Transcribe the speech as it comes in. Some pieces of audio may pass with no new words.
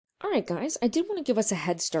Alright guys, I did want to give us a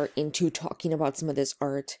head start into talking about some of this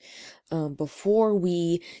art before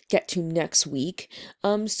we get to next week.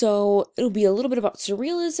 So it'll be a little bit about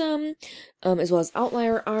surrealism, as well as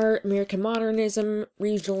outlier art, American modernism,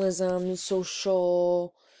 regionalism,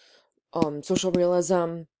 social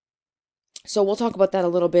realism. So we'll talk about that a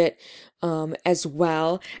little bit as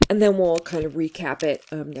well, and then we'll kind of recap it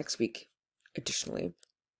next week additionally.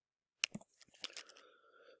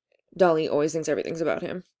 Dolly always thinks everything's about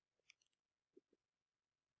him.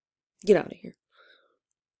 Get out of here.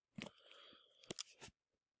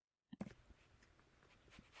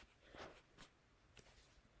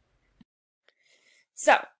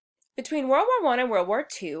 So, between World War I and World War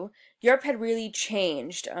II, Europe had really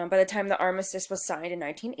changed by the time the armistice was signed in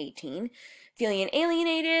 1918. Feeling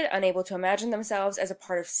alienated, unable to imagine themselves as a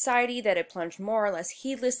part of society that had plunged more or less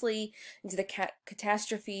heedlessly into the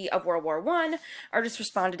catastrophe of World War I, artists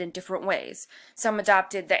responded in different ways. Some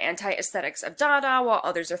adopted the anti-aesthetics of Dada, while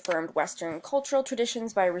others affirmed Western cultural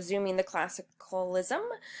traditions by resuming the classicalism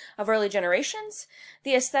of early generations.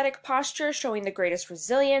 The aesthetic posture showing the greatest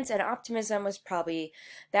resilience and optimism was probably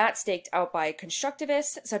that staked out by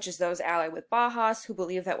constructivists, such as those allied with Bauhaus, who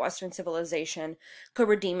believed that Western civilization could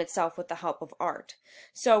redeem itself with the help of art.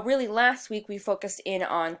 So really last week we focused in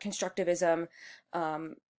on constructivism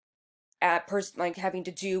like having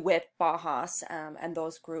to do with Bauhaus and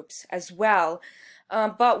those groups as well.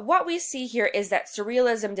 But what we see here is that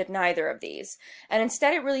surrealism did neither of these, and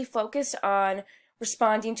instead it really focused on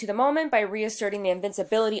responding to the moment by reasserting the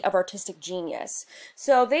invincibility of artistic genius.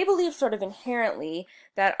 So they believe sort of inherently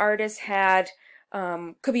that artists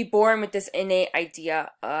could be born with this innate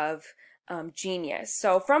idea of genius.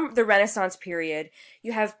 So from the Renaissance period,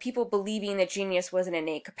 you have people believing that genius was an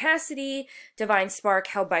innate capacity, divine spark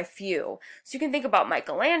held by few. So you can think about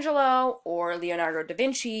Michelangelo or Leonardo da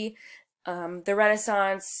Vinci. The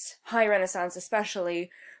Renaissance, High Renaissance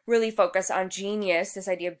especially, really focus on genius, this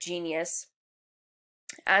idea of genius,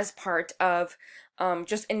 as part of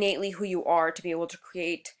just innately who you are to be able to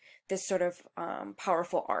create this sort of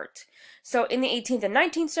powerful art. So in the 18th and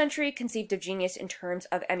 19th century, conceived of genius in terms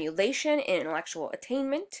of emulation and intellectual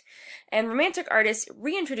attainment, and Romantic artists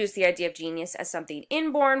reintroduced the idea of genius as something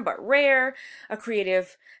inborn but rare, a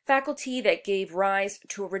creative faculty that gave rise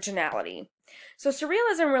to originality. So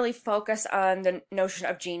Surrealism really focused on the notion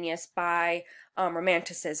of genius by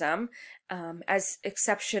Romanticism as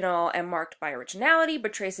exceptional and marked by originality,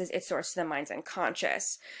 but traces its source to the mind's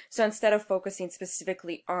unconscious. So instead of focusing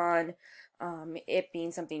specifically on it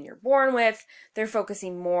being something you're born with, they're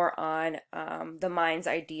focusing more on the mind's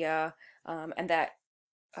idea and that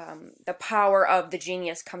the power of the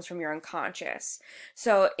genius comes from your unconscious.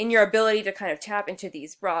 So in your ability to kind of tap into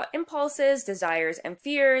these raw impulses, desires, and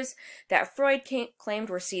fears that Freud claimed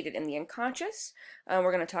were seated in the unconscious.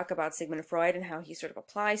 We're going to talk about Sigmund Freud and how he sort of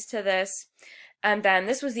applies to this. And then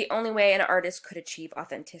this was the only way an artist could achieve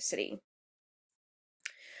authenticity.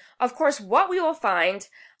 Of course, what we will find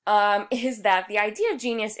is that the idea of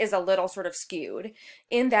genius is a little sort of skewed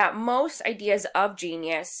in that most ideas of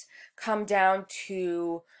genius come down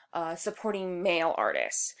to supporting male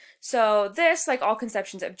artists. So this, like all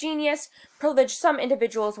conceptions of genius, privileged some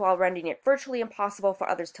individuals while rendering it virtually impossible for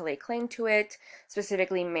others to lay claim to it,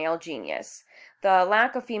 specifically male genius. The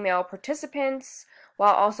lack of female participants,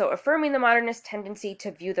 while also affirming the modernist tendency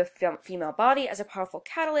to view the female body as a powerful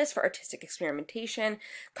catalyst for artistic experimentation,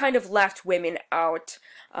 kind of left women out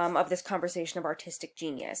of this conversation of artistic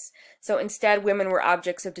genius. So instead, women were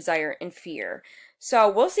objects of desire and fear. So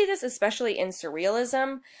we'll see this especially in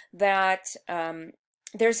surrealism, that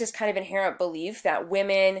there's this kind of inherent belief that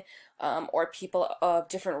women or people of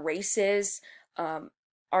different races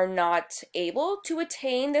are not able to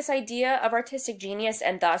attain this idea of artistic genius,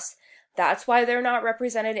 and thus that's why they're not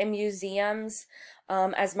represented in museums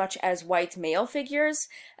as much as white male figures.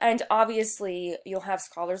 And obviously, you'll have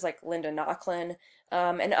scholars like Linda Nochlin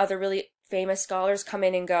and other really famous scholars come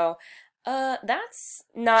in and go, that's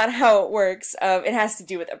not how it works. It has to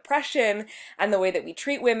do with oppression and the way that we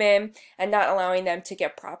treat women and not allowing them to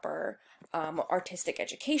get proper artistic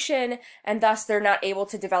education, and thus they're not able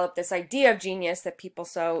to develop this idea of genius that people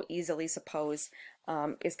so easily suppose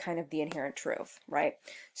is kind of the inherent truth, right?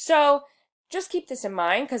 So just keep this in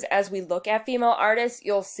mind, because as we look at female artists,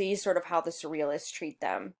 you'll see sort of how the surrealists treat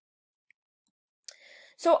them.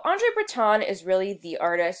 So Andre Breton is really the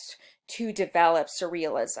artist to develop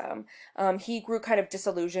surrealism. He grew kind of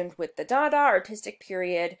disillusioned with the Dada artistic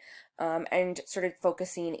period and started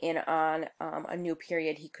focusing in on a new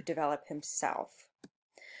period he could develop himself.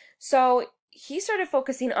 So he started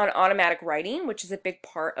focusing on automatic writing, which is a big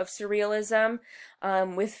part of surrealism.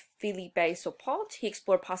 With Philippe Sopault, he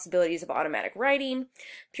explored possibilities of automatic writing,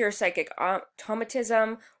 pure psychic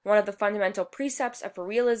automatism. One of the fundamental precepts of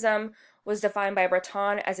realism was defined by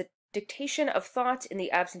Breton as a dictation of thought in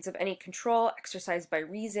the absence of any control exercised by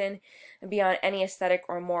reason and beyond any aesthetic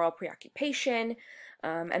or moral preoccupation.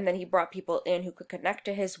 And then he brought people in who could connect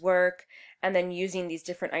to his work, and then using these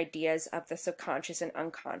different ideas of the subconscious and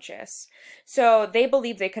unconscious. So they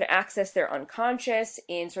believed they could access their unconscious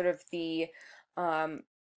in sort of the,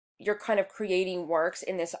 you're kind of creating works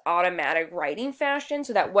in this automatic writing fashion,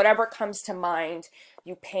 so that whatever comes to mind,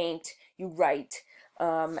 you paint, you write,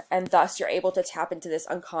 and thus you're able to tap into this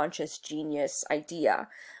unconscious genius idea.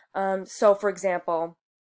 So for example,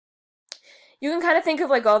 you can kind of think of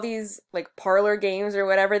like all these like parlor games or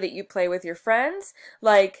whatever that you play with your friends.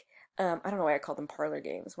 Like, I don't know why I call them parlor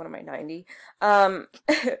games. What am I, 90?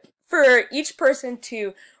 For each person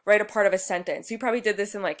to write a part of a sentence. You probably did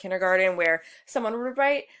this in like kindergarten, where someone would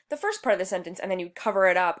write the first part of the sentence and then you'd cover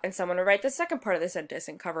it up, and someone would write the second part of the sentence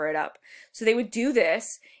and cover it up. So they would do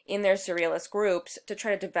this in their surrealist groups to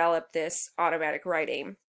try to develop this automatic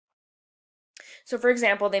writing. So, for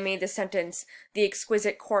example, they made the sentence, "The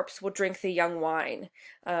exquisite corpse will drink the young wine."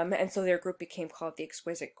 And so their group became called the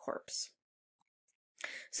Exquisite Corpse.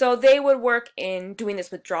 So they would work in doing this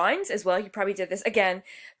with drawings as well. You probably did this, again,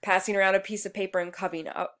 passing around a piece of paper and covering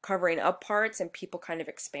up parts, and people kind of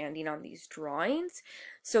expanding on these drawings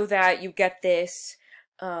so that you get this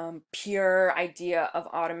pure idea of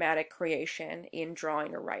automatic creation in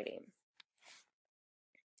drawing or writing.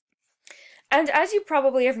 And as you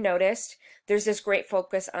probably have noticed, there's this great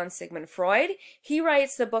focus on Sigmund Freud. He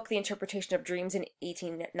writes the book The Interpretation of Dreams in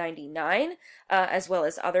 1899, as well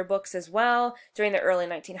as other books as well during the early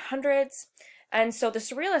 1900s. And so the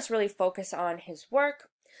Surrealists really focus on his work.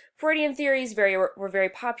 Freudian theories were very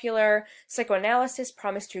popular. Psychoanalysis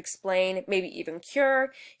promised to explain, maybe even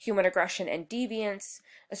cure, human aggression and deviance.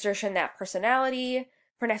 Assertion that personalities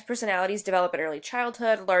develop in early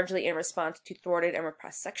childhood, largely in response to thwarted and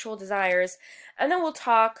repressed sexual desires. And then we'll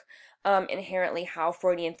talk inherently how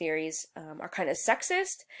Freudian theories are kind of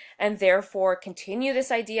sexist, and therefore continue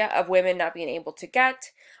this idea of women not being able to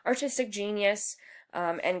get artistic genius,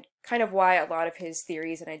 and kind of why a lot of his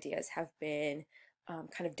theories and ideas have been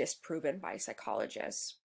kind of disproven by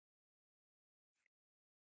psychologists.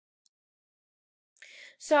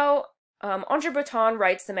 So, Andre Breton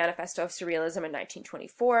writes the Manifesto of Surrealism in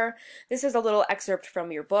 1924. This is a little excerpt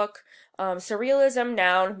from your book. Surrealism,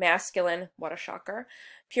 noun, masculine, what a shocker.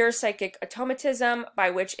 Pure psychic automatism, by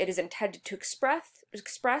which it is intended to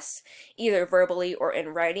express, either verbally or in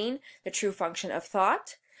writing, the true function of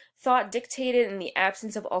thought. Thought dictated in the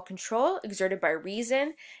absence of all control exerted by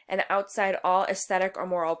reason and outside all aesthetic or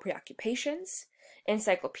moral preoccupations.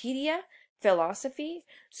 Encyclopedia. Philosophy.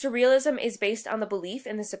 Surrealism is based on the belief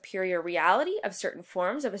in the superior reality of certain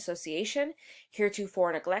forms of association,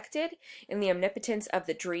 heretofore neglected, in the omnipotence of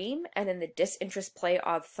the dream, and in the disinterest play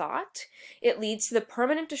of thought. It leads to the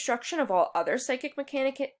permanent destruction of all other psychic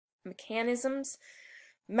mechanisms,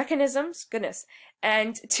 goodness,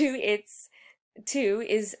 and two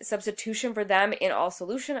is substitution for them in all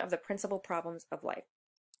solution of the principal problems of life.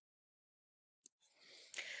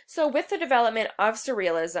 So with the development of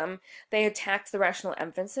Surrealism, they attacked the rational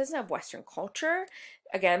emphasis of Western culture,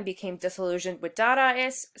 again, became disillusioned with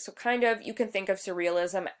Dadaists, so kind of, you can think of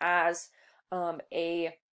Surrealism as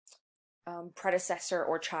a predecessor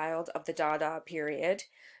or child of the Dada period.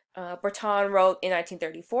 Breton wrote in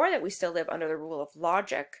 1934 that we still live under the rule of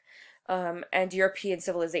logic, and European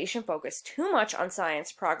civilization focused too much on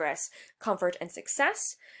science, progress, comfort, and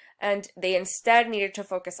success, and they instead needed to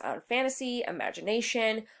focus on fantasy,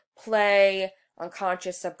 imagination, play,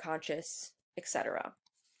 unconscious, subconscious, etc.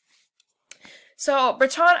 So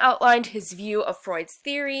Breton outlined his view of Freud's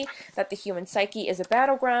theory that the human psyche is a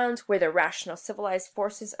battleground where the rational civilized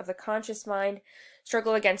forces of the conscious mind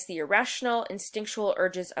struggle against the irrational, instinctual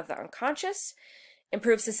urges of the unconscious,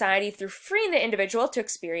 improve society through freeing the individual to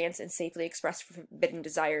experience and safely express forbidden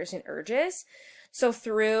desires and urges. So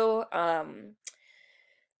through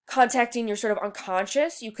contacting your sort of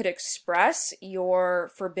unconscious, you could express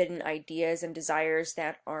your forbidden ideas and desires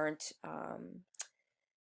that aren't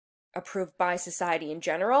approved by society in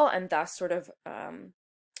general, and thus sort of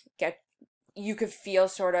you could feel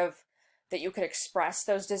sort of that you could express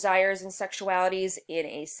those desires and sexualities in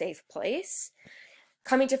a safe place.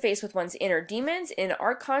 Coming to face with one's inner demons in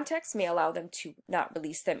art context may allow them to not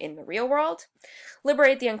release them in the real world.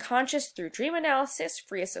 Liberate the unconscious through dream analysis,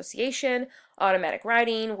 free association, automatic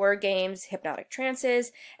writing, word games, hypnotic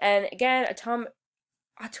trances, and again,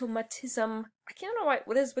 automatism. I can't know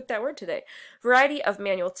what is with that word today. Variety of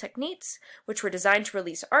manual techniques, which were designed to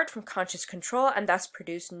release art from conscious control and thus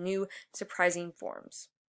produce new, surprising forms.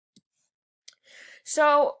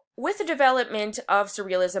 So, with the development of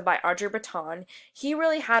Surrealism by Audrey Breton, he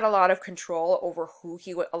really had a lot of control over who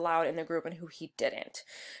he allowed in the group and who he didn't.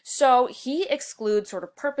 So, he excludes sort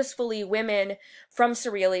of purposefully women from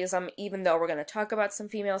Surrealism, even though we're going to talk about some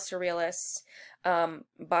female Surrealists,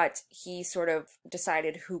 but he sort of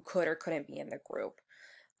decided who could or couldn't be in the group.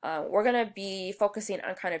 We're going to be focusing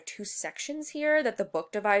on kind of two sections here that the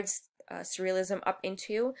book divides Surrealism up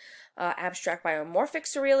into, abstract biomorphic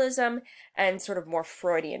Surrealism and sort of more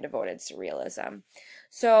Freudian devoted Surrealism.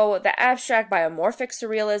 So the abstract biomorphic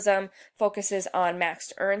Surrealism focuses on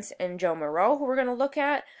Max Ernst and Joe Moreau, who we're going to look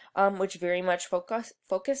at, which very much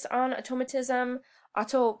focus on automatism,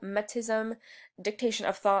 dictation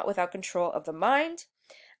of thought without control of the mind.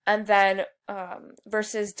 And then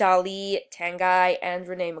versus Dali, Tanguy, and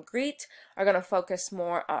Rene Magritte are going to focus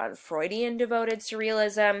more on Freudian devoted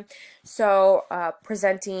surrealism. So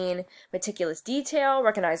presenting meticulous detail,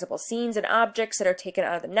 recognizable scenes and objects that are taken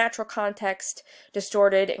out of the natural context,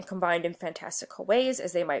 distorted and combined in fantastical ways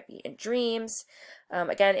as they might be in dreams.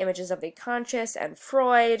 Again, images of the conscious and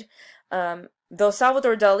Freud. Though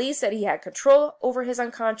Salvador Dali said he had control over his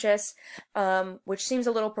unconscious, which seems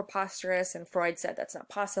a little preposterous, and Freud said that's not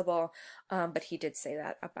possible, but he did say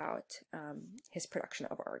that about his production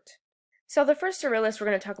of art. So the first surrealist we're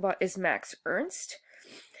going to talk about is Max Ernst,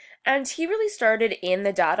 and he really started in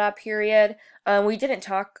the Dada period. We didn't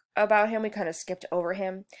talk about him, we kind of skipped over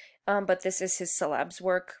him, but this is his Celebs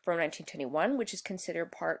work from 1921, which is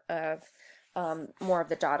considered part of more of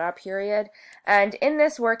the Dada period. And in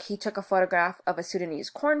this work, he took a photograph of a Sudanese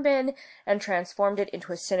corn bin and transformed it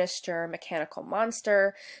into a sinister mechanical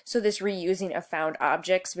monster. So this reusing of found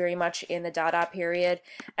objects very much in the Dada period.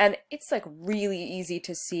 And it's like really easy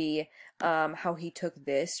to see how he took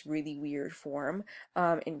this really weird form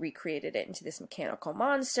and recreated it into this mechanical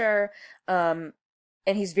monster. And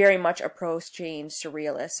he's very much approaching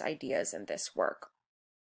surrealist ideas in this work.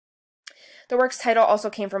 The work's title also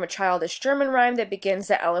came from a childish German rhyme that begins,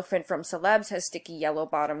 "The elephant from Celebs has sticky yellow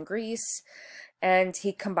bottom grease," and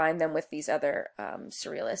he combined them with these other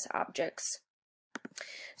surrealist objects.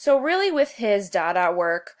 So really with his Dada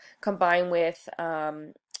work, combined with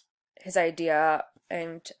his idea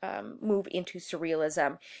and move into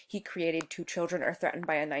surrealism, he created Two Children Are Threatened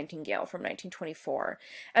by a Nightingale from 1924.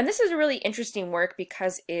 And this is a really interesting work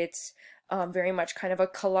because it's very much kind of a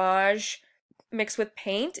collage mixed with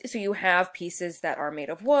paint, so you have pieces that are made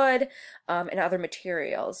of wood and other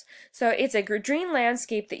materials. So it's a green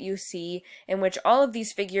landscape that you see in which all of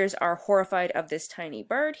these figures are horrified of this tiny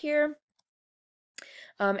bird here.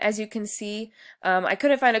 As you can see, I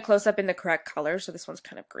couldn't find a close-up in the correct color, so this one's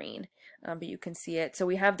kind of green, but you can see it. So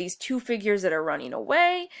we have these two figures that are running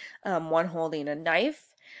away, one holding a knife.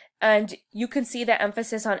 And you can see the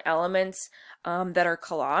emphasis on elements that are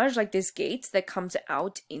collage, like this gate that comes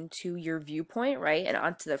out into your viewpoint, right, and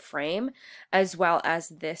onto the frame, as well as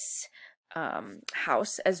this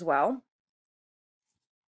house as well.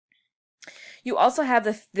 You also have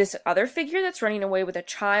this other figure that's running away with a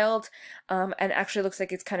child, and actually looks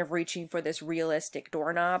like it's kind of reaching for this realistic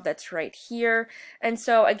doorknob that's right here. And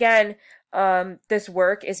so again, this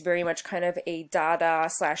work is very much kind of a Dada /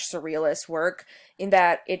 surrealist work in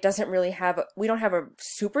that it doesn't really have, we don't have a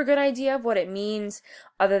super good idea of what it means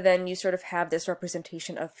other than you sort of have this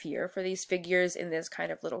representation of fear for these figures in this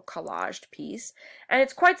kind of little collaged piece. And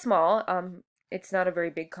it's quite small. It's not a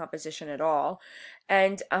very big composition at all.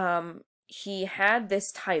 And he had this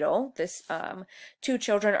title, this Two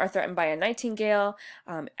Children Are Threatened by a Nightingale,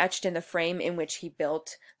 etched in the frame in which he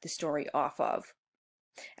built the story off of.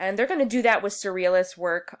 And they're going to do that with surrealist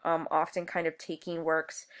work, often kind of taking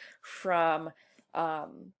works from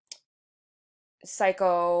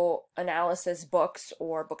psychoanalysis books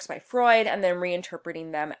or books by Freud and then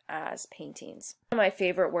reinterpreting them as paintings. One of my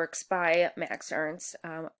favorite works by Max Ernst,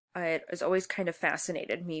 it has always kind of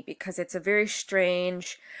fascinated me because it's a very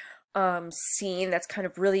strange scene that's kind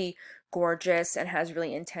of really gorgeous and has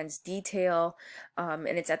really intense detail, and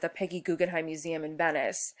it's at the Peggy Guggenheim Museum in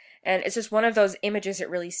Venice, and it's just one of those images that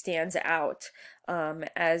really stands out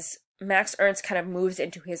as Max Ernst kind of moves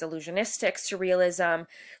into his illusionistic surrealism,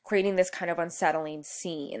 creating this kind of unsettling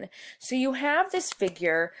scene. So you have this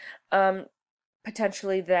figure,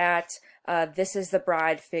 potentially that this is the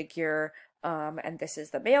bride figure, and this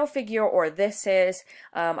is the male figure, or this is,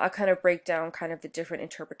 I'll kind of break down kind of the different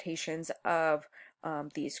interpretations of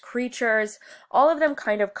these creatures. All of them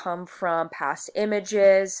kind of come from past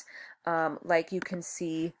images, like you can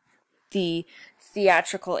see the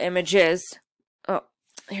theatrical images. Oh,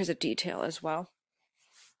 here's a detail as well.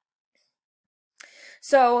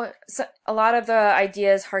 So a lot of the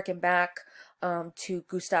ideas harken back to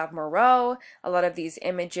Gustave Moreau. A lot of these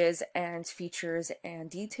images and features and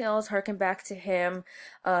details harken back to him,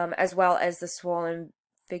 as well as the swollen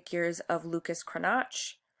figures of Lucas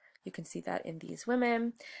Cranach. You can see that in these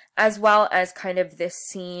women, as well as kind of this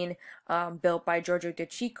scene built by Giorgio de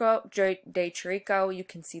Chirico. You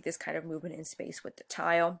can see this kind of movement in space with the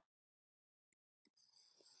tile.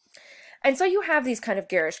 And so you have these kind of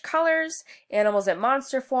garish colors, animals and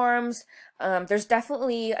monster forms. There's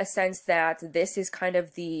definitely a sense that this is kind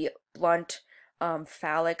of the blunt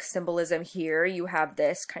phallic symbolism here. You have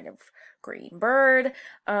this kind of green bird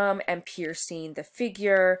and piercing the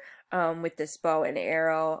figure with this bow and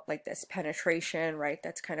arrow, like this penetration, right?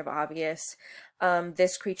 That's kind of obvious.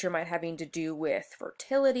 This creature might having to do with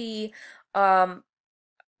fertility.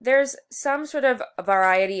 There's some sort of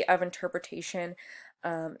variety of interpretation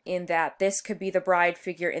in that this could be the bride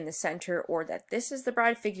figure in the center, or that this is the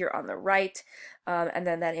bride figure on the right, and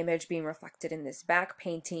then that image being reflected in this back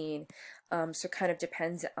painting. So it kind of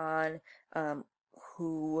depends on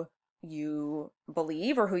who you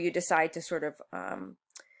believe or who you decide to sort of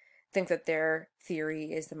think that their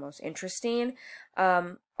theory is the most interesting.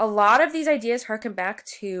 A lot of these ideas harken back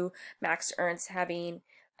to Max Ernst having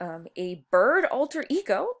a bird alter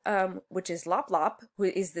ego, which is Lop Lop, who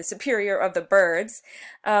is the superior of the birds.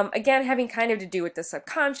 Again, having kind of to do with the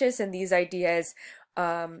subconscious and these ideas.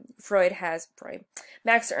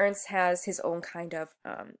 Max Ernst has his own kind of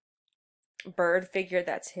bird figure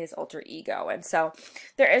that's his alter ego. And so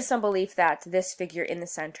there is some belief that this figure in the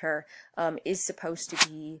center is supposed to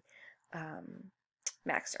be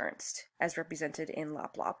Max Ernst, as represented in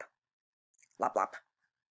Lop Lop. Lop Lop.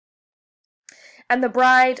 And the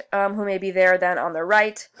bride, who may be there then on the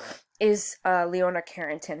right, is Leona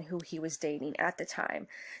Carrington, who he was dating at the time.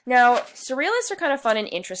 Now, surrealists are kind of fun and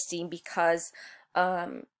interesting because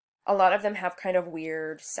a lot of them have kind of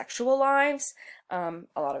weird sexual lives. A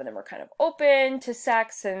lot of them are kind of open to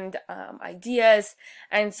sex and ideas.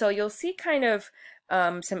 And so you'll see kind of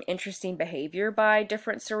some interesting behavior by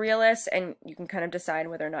different surrealists, and you can kind of decide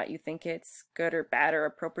whether or not you think it's good or bad or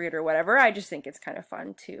appropriate or whatever. I just think it's kind of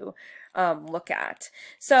fun to look at.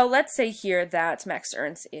 So let's say here that Max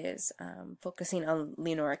Ernst is focusing on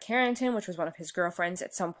Leonora Carrington, which was one of his girlfriends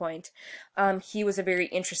at some point. He was a very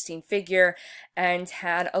interesting figure and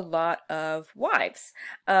had a lot of wives.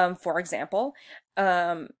 For example,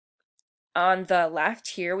 on the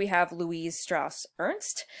left here, we have Louise Strauss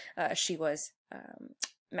Ernst. She was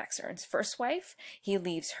Max Ernst's first wife. He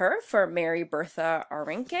leaves her for Mary Bertha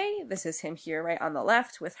Arenque. This is him here right on the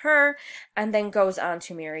left with her, and then goes on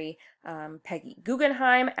to marry Peggy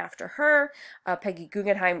Guggenheim after her. Peggy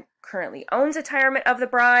Guggenheim currently owns a Retirement of the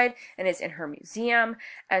Bride and is in her museum,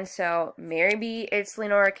 and so maybe it's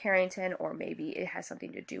Leonora Carrington, or maybe it has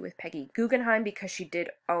something to do with Peggy Guggenheim because she did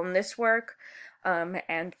own this work.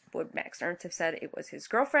 And would Max Ernst have said it was his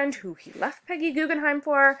girlfriend who he left Peggy Guggenheim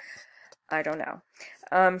for? I don't know.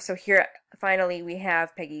 So here, finally, we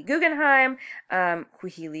have Peggy Guggenheim, who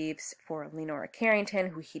he leaves for Leonora Carrington,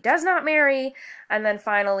 who he does not marry. And then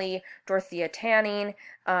finally, Dorothea Tanning,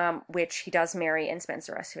 which he does marry and spends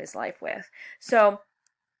the rest of his life with. So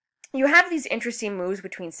you have these interesting moves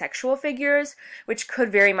between sexual figures, which could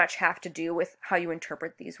very much have to do with how you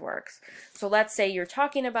interpret these works. So let's say you're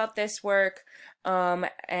talking about this work,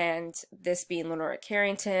 and this being Leonora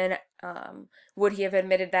Carrington. Would he have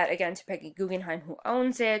admitted that again to Peggy Guggenheim, who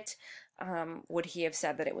owns it? Would he have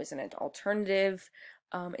said that it was an alternative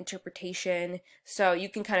interpretation? So you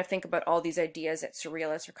can kind of think about all these ideas that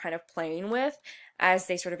surrealists are kind of playing with as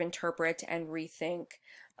they sort of interpret and rethink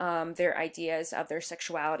their ideas of their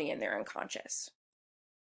sexuality and their unconscious.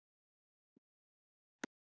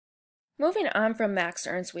 Moving on from Max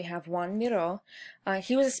Ernst, we have Juan Miró.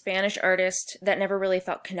 He was a Spanish artist that never really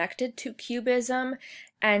felt connected to Cubism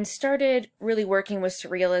and started really working with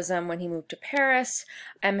Surrealism when he moved to Paris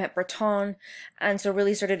and met Breton, and so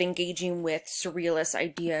really started engaging with Surrealist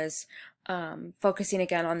ideas, focusing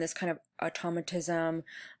again on this kind of automatism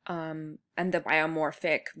and the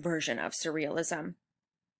biomorphic version of Surrealism.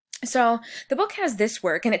 So the book has this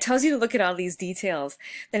work, and it tells you to look at all these details.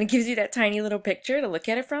 Then it gives you that tiny little picture to look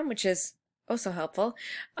at it from, which is oh so helpful.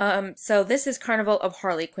 So this is Carnival of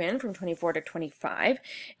Harley Quinn from 24 to 25.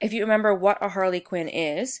 If you remember what a Harley Quinn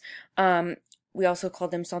is, we also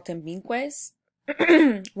called them saltimbanquis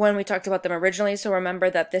when we talked about them originally. So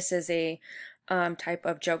remember that this is a type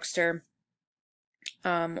of jokester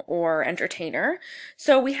or entertainer.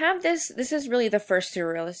 So we have this is really the first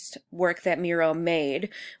surrealist work that Miro made,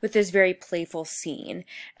 with this very playful scene.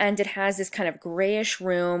 And it has this kind of grayish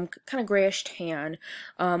room, kind of grayish tan,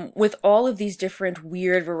 with all of these different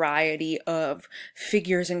weird variety of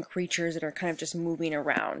figures and creatures that are kind of just moving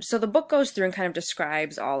around. So the book goes through and kind of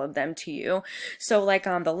describes all of them to you. So like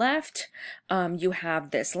on the left, you have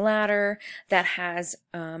this ladder that has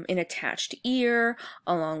an attached ear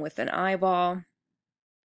along with an eyeball.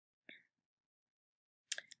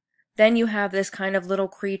 Then you have this kind of little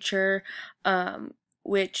creature,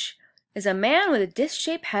 which is a man with a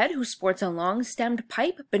disc-shaped head who sports a long-stemmed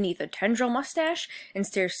pipe beneath a tendril mustache and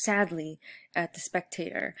stares sadly at the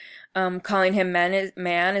spectator. Calling him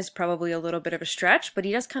man is probably a little bit of a stretch, but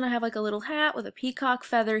he does kind of have like a little hat with a peacock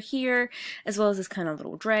feather here, as well as this kind of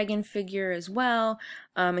little dragon figure as well.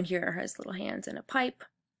 And here has little hands and a pipe.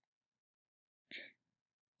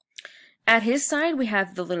 At his side, we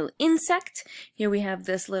have the little insect. Here we have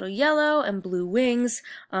this little yellow and blue wings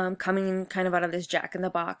coming kind of out of this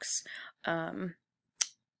jack-in-the-box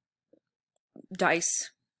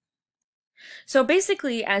dice. So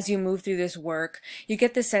basically, as you move through this work, you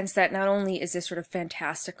get the sense that not only is this sort of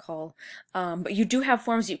fantastical, but you do have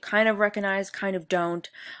forms you kind of recognize, kind of don't.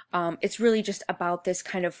 It's really just about this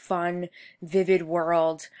kind of fun, vivid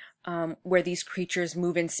world where these creatures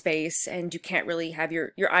move in space, and you can't really have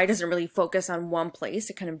your eye doesn't really focus on one place.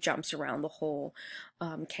 It kind of jumps around the whole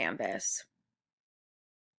canvas.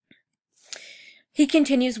 He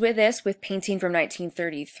continues with this with painting from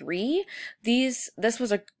 1933. This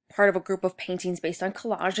was a part of a group of paintings based on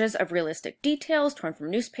collages of realistic details torn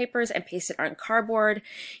from newspapers and pasted on cardboard.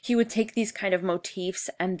 He would take these kind of motifs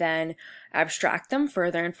and then abstract them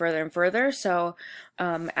further and further and further. So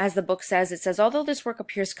as the book says, it says, although this work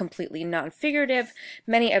appears completely non-figurative,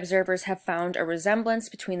 many observers have found a resemblance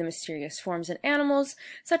between the mysterious forms and animals,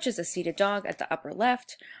 such as a seated dog at the upper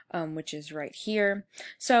left, which is right here.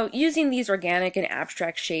 So using these organic and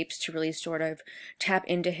abstract shapes to really sort of tap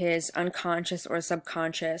into his unconscious or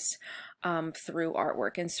subconscious through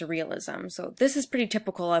artwork and surrealism. So this is pretty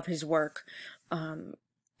typical of his work in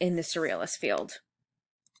the surrealist field.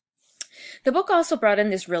 The book also brought in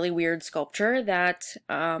this really weird sculpture that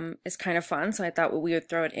is kind of fun, so I thought we would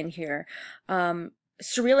throw it in here.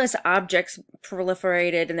 Surrealist objects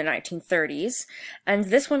proliferated in the 1930s, and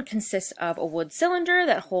this one consists of a wood cylinder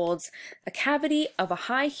that holds a cavity of a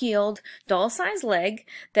high-heeled, doll-sized leg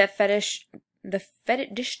that the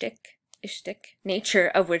fetishistic nature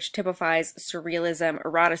of which typifies surrealism,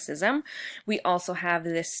 eroticism. We also have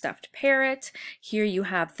this stuffed parrot. Here you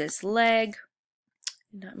have this leg.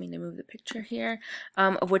 Not mean to move the picture here,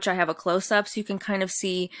 of which I have a close-up, so you can kind of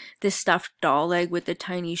see this stuffed doll leg with the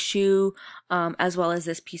tiny shoe, as well as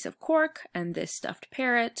this piece of cork and this stuffed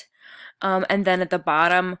parrot. And then at the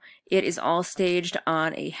bottom, it is all staged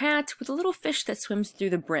on a hat with a little fish that swims through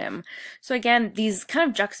the brim. So again, these kind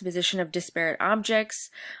of juxtaposition of disparate objects.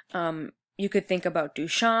 You could think about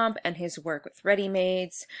Duchamp and his work with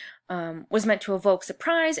ready-mades, was meant to evoke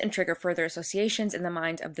surprise and trigger further associations in the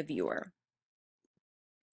mind of the viewer.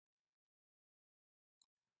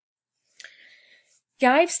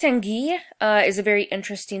 Yves Tanguy is a very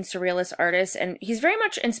interesting surrealist artist, and he's very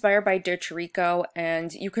much inspired by de Chirico,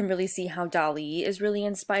 and you can really see how Dali is really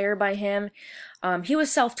inspired by him. He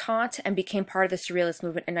was self-taught and became part of the surrealist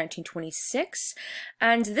movement in 1926,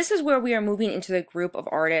 and this is where we are moving into the group of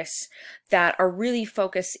artists that are really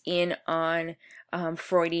focused in on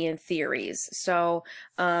Freudian theories. So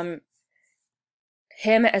him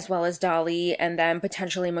as well as Dali, and then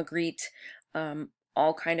potentially Magritte,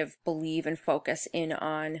 all kind of believe and focus in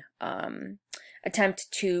on attempt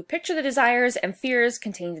to picture the desires and fears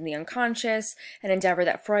contained in the unconscious, an endeavor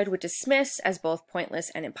that Freud would dismiss as both pointless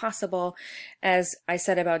and impossible. As I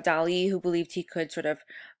said about Dali, who believed he could sort of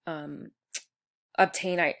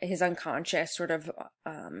obtain his unconscious sort of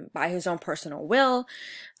by his own personal will,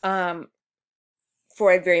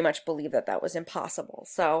 Freud very much believed that that was impossible.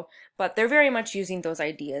 So, but they're very much using those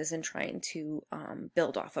ideas and trying to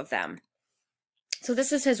build off of them. So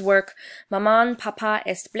this is his work, Maman, Papa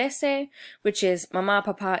est blessé, which is Mama,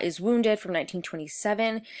 Papa is wounded, from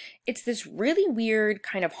 1927. It's this really weird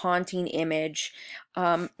kind of haunting image.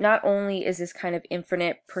 Not only is this kind of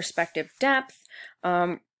infinite perspective depth,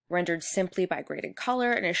 rendered simply by graded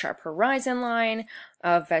color and a sharp horizon line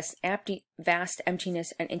of vast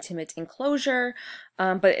emptiness and intimate enclosure,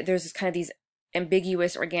 but there's this kind of these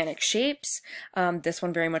ambiguous organic shapes. This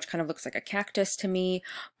one very much kind of looks like a cactus to me,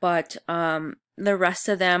 but the rest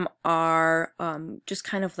of them are just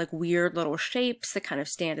kind of like weird little shapes that kind of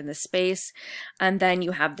stand in the space. And then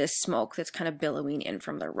you have this smoke that's kind of billowing in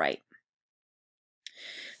from the right.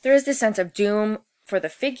 There is this sense of doom for the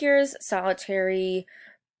figures, solitary.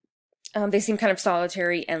 They seem kind of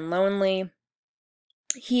solitary and lonely.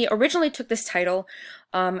 He originally took this title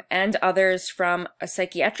and others from a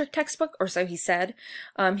psychiatric textbook, or so he said.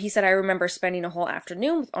 He said, I remember spending a whole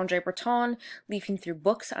afternoon with André Breton, leafing through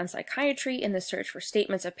books on psychiatry in the search for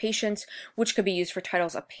statements of patients, which could be used for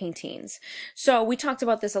titles of paintings. So we talked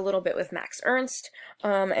about this a little bit with Max Ernst,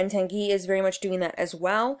 and Tanguy is very much doing that as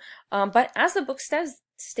well. But as the book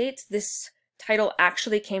states, this title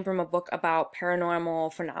actually came from a book about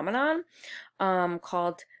paranormal phenomenon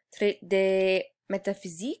called Traité de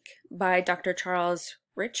Metaphysique by Dr. Charles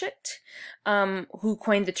Richet, who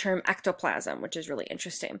coined the term ectoplasm, which is really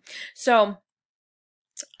interesting. So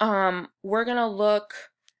we're gonna look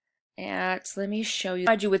at, let me show you, I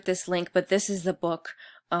provide you with this link, but this is the book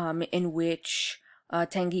in which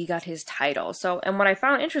Tanguy got his title. So, and what I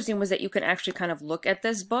found interesting was that you can actually kind of look at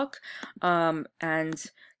this book and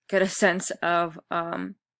get a sense of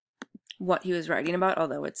what he was writing about,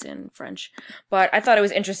 although it's in French. But I thought it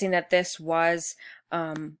was interesting that this was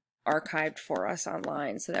archived for us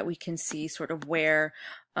online so that we can see sort of where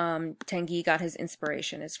Tanguy got his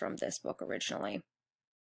inspiration is from this book originally.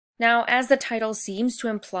 Now, as the title seems to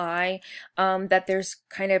imply that there's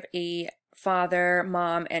kind of a father,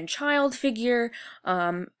 mom, and child figure,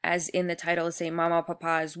 as in the title, say, Mama,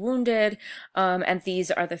 Papa is wounded, and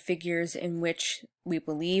these are the figures in which we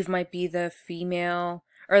believe might be the female,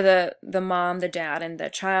 or the mom, the dad, and the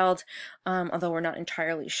child, although we're not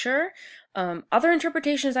entirely sure. Other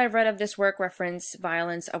interpretations I've read of this work reference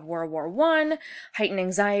violence of World War I, heightened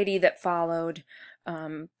anxiety that followed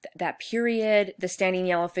that period. The standing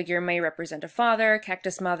yellow figure may represent a father,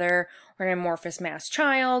 cactus mother, or an amorphous mass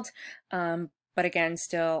child, but again,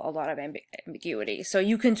 still a lot of ambiguity. So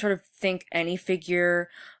you can sort of think any figure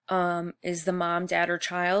is the mom, dad, or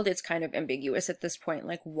child. It's kind of ambiguous at this point,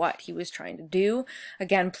 like what he was trying to do.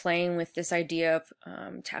 Again, playing with this idea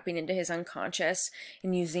of tapping into his unconscious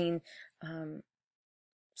and using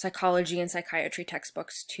psychology and psychiatry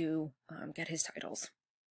textbooks to get his titles.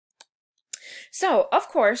 So, of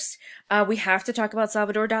course, we have to talk about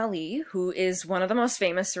Salvador Dali, who is one of the most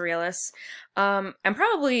famous surrealists, and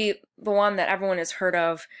probably the one that everyone has heard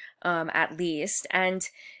of, at least. And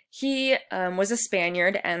he was a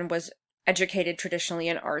Spaniard and was educated traditionally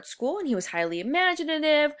in art school, and he was highly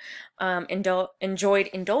imaginative, enjoyed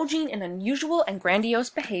indulging in unusual and grandiose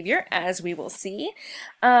behavior, as we will see.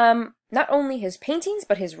 Not only his paintings,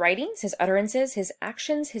 but his writings, his utterances, his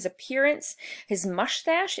actions, his appearance, his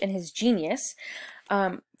mustache, and his genius,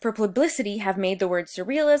 for publicity, have made the word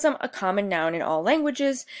surrealism a common noun in all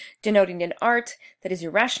languages, denoting an art that is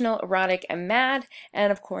irrational, erotic, and mad,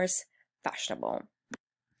 and of course, fashionable.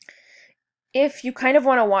 If you kind of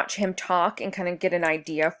want to watch him talk and kind of get an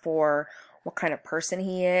idea for what kind of person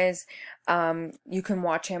he is, you can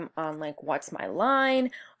watch him on like What's My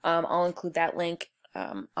Line. I'll include that link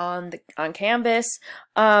on Canvas.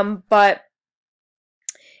 But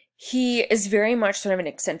he is very much sort of an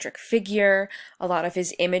eccentric figure. A lot of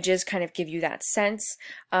his images kind of give you that sense.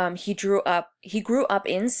 He grew up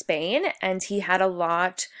in Spain, and he had a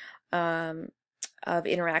lot of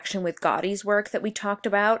interaction with Gaudi's work that we talked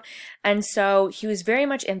about, and so he was very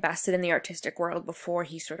much invested in the artistic world before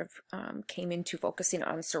he sort of came into focusing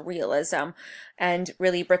on surrealism, and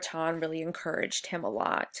really Breton really encouraged him a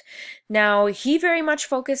lot. Now, he very much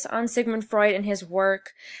focused on Sigmund Freud in his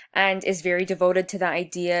work and is very devoted to the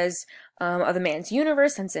ideas of the man's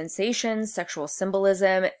universe and sensations, sexual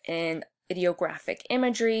symbolism, and ideographic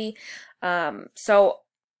imagery. So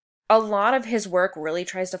a lot of his work really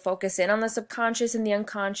tries to focus in on the subconscious and the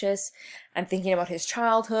unconscious, and thinking about his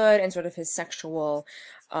childhood and sort of his sexual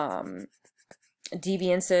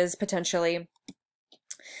deviances, potentially.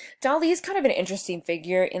 Dali is kind of an interesting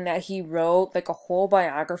figure in that he wrote like a whole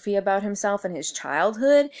biography about himself and his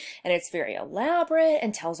childhood, and it's very elaborate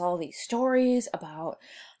and tells all these stories about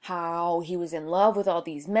how he was in love with all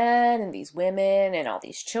these men and these women and all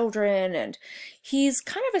these children, and he's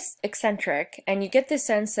kind of eccentric, and you get this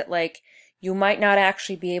sense that like you might not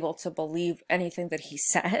actually be able to believe anything that he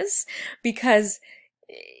says, because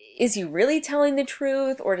is he really telling the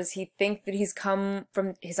truth, or does he think that he's come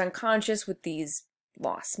from his unconscious with these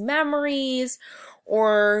lost memories,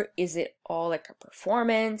 or is it all like a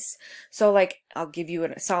performance? So like, I'll give you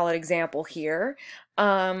a solid example here.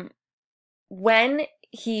 When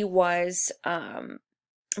he was,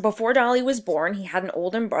 before Dali was born, he had an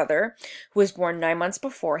older brother who was born 9 months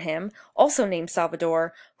before him, also named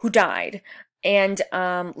Salvador, who died. And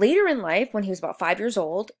later in life, when he was about 5 years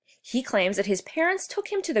old, He claims that his parents took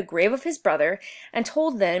him to the grave of his brother and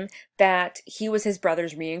told them that he was his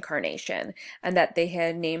brother's reincarnation and that they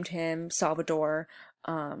had named him Salvador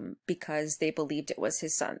because they believed it was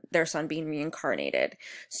his son, their son being reincarnated.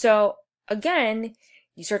 So again,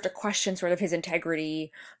 you start to question sort of his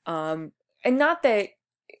integrity, and not that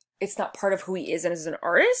it's not part of who he is as an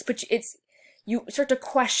artist, but you start to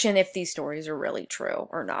question if these stories are really true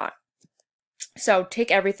or not. So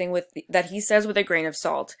take everything that he says with a grain of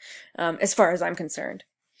salt, as far as I'm concerned.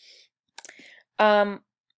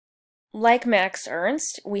 Like Max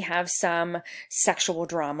Ernst, we have some sexual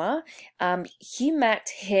drama. He met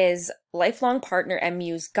his lifelong partner and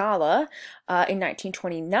muse Gala in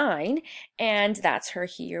 1929, and that's her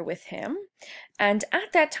here with him. And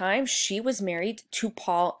at that time, she was married to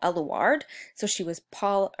Paul Eluard, so she was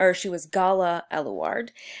Gala Eluard,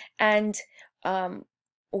 and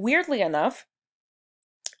weirdly enough,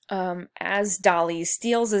 as Dali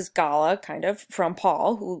steals his Gala kind of from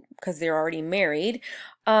Paul, because they're already married,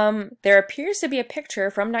 there appears to be a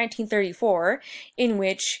picture from 1934 in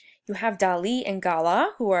which you have Dali and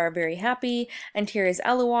Gala, who are very happy, and here is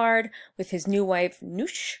Eluard with his new wife,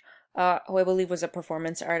 Nush, who I believe was a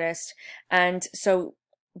performance artist. And so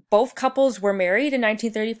both couples were married in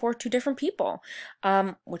 1934 to different people,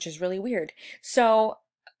 which is really weird. So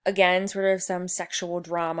again, sort of some sexual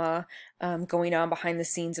drama going on behind the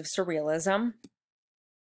scenes of surrealism.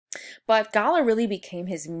 But Gala really became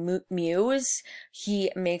his muse.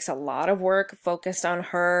 He makes a lot of work focused on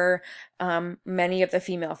her. Many of the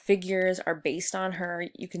female figures are based on her.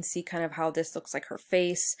 You can see kind of how this looks like her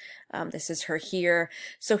face. This is her here.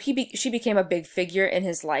 So she became a big figure in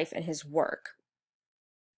his life and his work.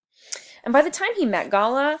 And by the time he met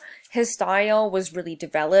Gala, his style was really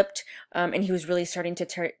developed, and he was really starting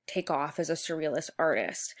to take off as a surrealist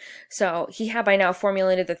artist. So he had by now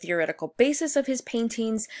formulated the theoretical basis of his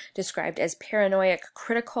paintings, described as paranoid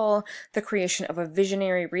critical, the creation of a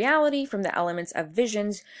visionary reality from the elements of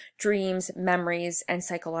visions, dreams, memories, and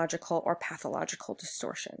psychological or pathological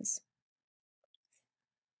distortions.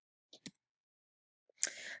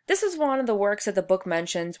 This is one of the works that the book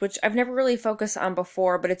mentions, which I've never really focused on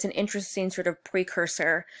before, but it's an interesting sort of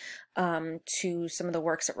precursor to some of the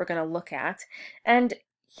works that we're going to look at. And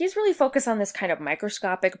he's really focused on this kind of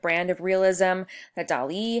microscopic brand of realism that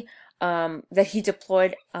Dali, that he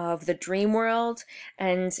deployed of the dream world,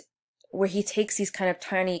 and where he takes these kind of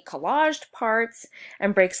tiny collaged parts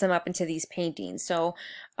and breaks them up into these paintings. So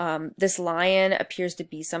this lion appears to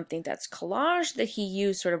be something that's collaged that he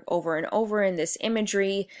used sort of over and over in this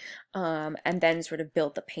imagery, and then sort of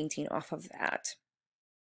built the painting off of that.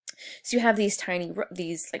 So you have these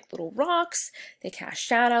like little rocks, they cast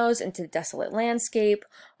shadows into the desolate landscape.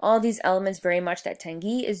 All these elements very much that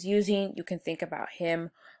Tanguy is using. You can think about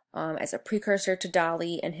him as a precursor to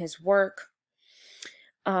Dali and his work.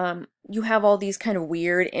 You have all these kind of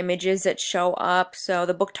weird images that show up. So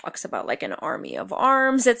the book talks about like an army of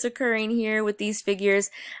arms that's occurring here with these figures.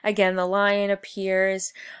 Again, the lion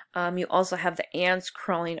appears. You also have the ants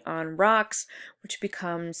crawling on rocks, which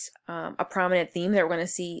becomes a prominent theme that we're going to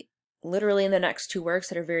see literally in the next two works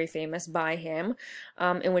that are very famous by him,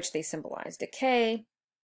 in which they symbolize decay.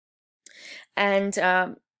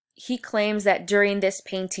 And he claims that during this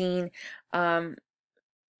painting,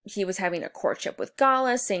 he was having a courtship with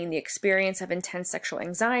Gala, saying the experience of intense sexual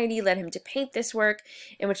anxiety led him to paint this work,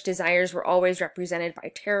 in which desires were always represented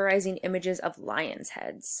by terrorizing images of lions'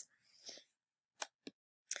 heads.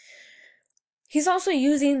 He's also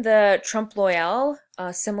using the trompe l'oeil,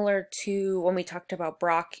 similar to when we talked about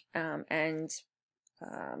Braque and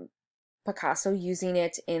Picasso using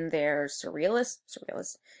it in their surrealist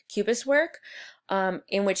cubist work,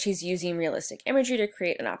 in which he's using realistic imagery to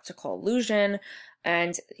create an optical illusion.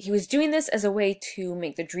 And he was doing this as a way to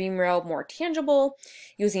make the dream world more tangible,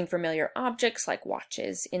 using familiar objects like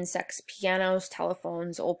watches, insects, pianos,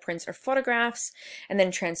 telephones, old prints, or photographs, and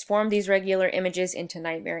then transform these regular images into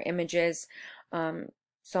nightmare images,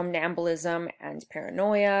 somnambulism and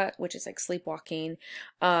paranoia, which is like sleepwalking,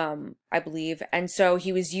 I believe. And so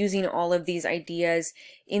he was using all of these ideas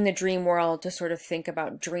in the dream world to sort of think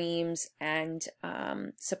about dreams and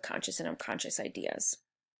subconscious and unconscious ideas.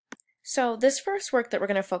 So this first work that we're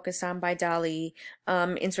going to focus on by Dali,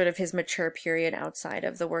 in sort of his mature period outside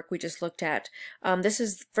of the work we just looked at,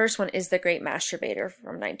 first one is The Great Masturbator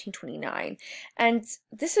from 1929. And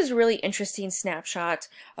this is a really interesting snapshot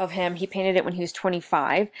of him. He painted it when he was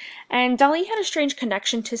 25. And Dali had a strange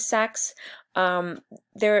connection to sex.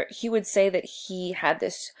 He would say that he had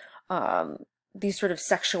this these sort of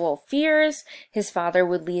sexual fears. His father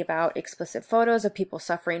would leave out explicit photos of people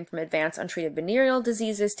suffering from advanced untreated venereal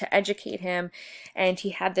diseases to educate him, and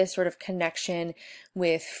he had this sort of connection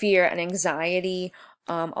with fear and anxiety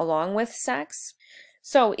along with sex.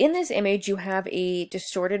 So in this image, you have a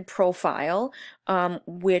distorted profile,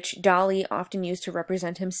 which Dali often used to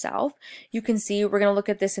represent himself. You can see, we're going to look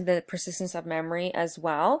at this in the persistence of memory as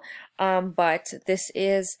well, but this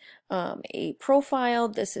is a profile.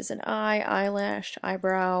 This is an eye, eyelash,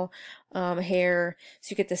 eyebrow, hair, so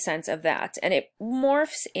you get the sense of that. And it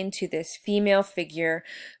morphs into this female figure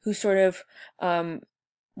who's sort of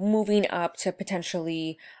moving up to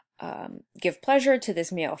potentially give pleasure to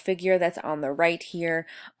this male figure that's on the right here,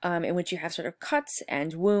 in which you have sort of cuts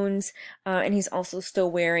and wounds, and he's also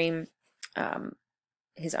still wearing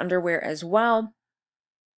his underwear as well.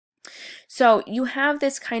 So you have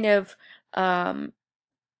this kind of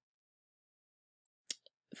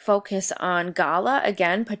focus on Gala,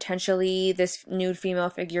 again, potentially this nude female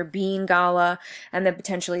figure being Gala, and then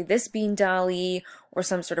potentially this being Dali, or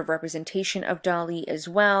some sort of representation of Dali as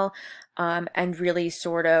well, and really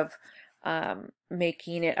sort of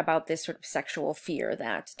making it about this sort of sexual fear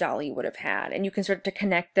that Dali would have had. And you can start to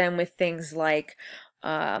connect them with things like,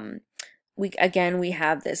 we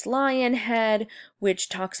have this lion head, which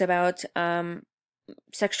talks about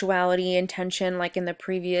sexuality and tension, like in the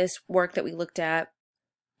previous work that we looked at.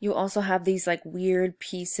 You also have these like weird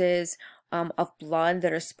pieces of blood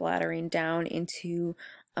that are splattering down into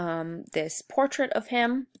this portrait of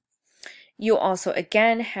him. You also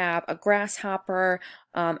again have a grasshopper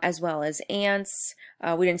as well as ants.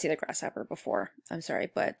 We didn't see the grasshopper before, I'm sorry,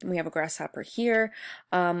 but we have a grasshopper here.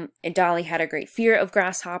 And Dali had a great fear of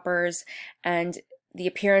grasshoppers, and the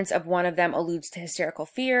appearance of one of them alludes to hysterical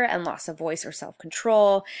fear and loss of voice or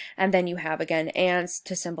self-control. And then you have again ants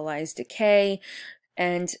to symbolize decay,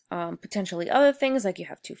 and potentially other things, like you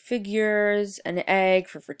have two figures, an egg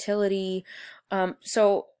for fertility.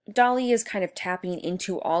 So Dali is kind of tapping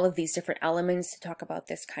into all of these different elements to talk about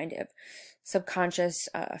this kind of subconscious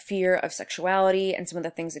fear of sexuality and some of the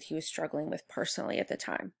things that he was struggling with personally at the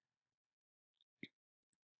time.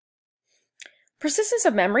 Persistence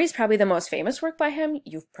of Memory is probably the most famous work by him.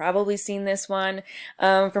 You've probably seen this one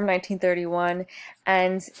from 1931.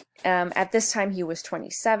 And at this time, he was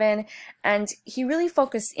 27. And he really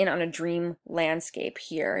focused in on a dream landscape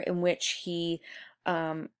here, in which he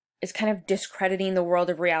is kind of discrediting the world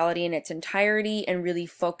of reality in its entirety and really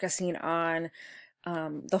focusing on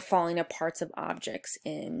the falling apart of objects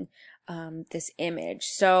in this image.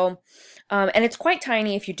 So, and it's quite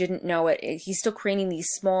tiny if you didn't know it. He's still creating these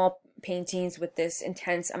small paintings with this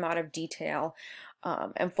intense amount of detail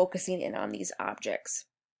and focusing in on these objects.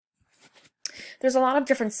 There's a lot of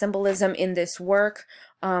different symbolism in this work.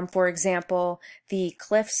 For example, the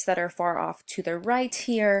cliffs that are far off to the right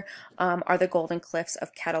here are the Golden Cliffs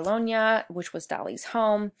of Catalonia, which was Dali's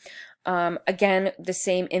home. Again, the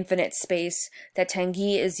same infinite space that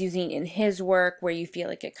Tanguy is using in his work, where you feel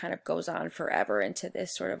like it kind of goes on forever into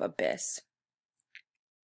this sort of abyss.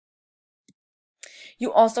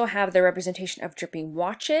 You also have the representation of dripping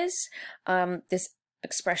watches, this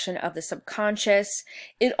expression of the subconscious.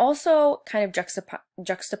 It also kind of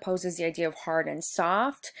juxtaposes the idea of hard and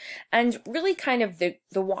soft, and really kind of the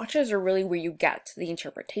watches are really where you get the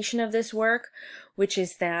interpretation of this work, which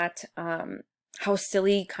is that how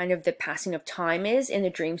silly kind of the passing of time is in the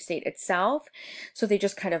dream state itself. So they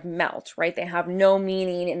just kind of melt, right? They have no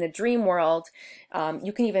meaning in the dream world.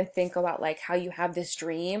 You can even think about like how you have this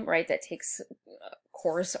dream, right, that takes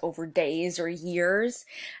course over days or years.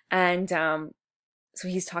 And so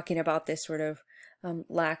he's talking about this sort of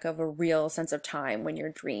lack of a real sense of time when you're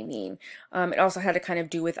dreaming. It also had to kind of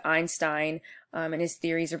do with Einstein and his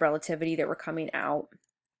theories of relativity that were coming out.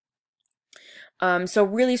 So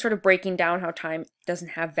really sort of breaking down how time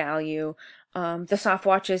doesn't have value. The soft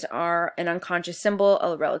watches are an unconscious symbol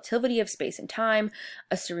of relativity of space and time,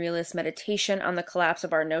 a surrealist meditation on the collapse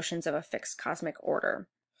of our notions of a fixed cosmic order.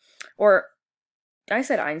 Or I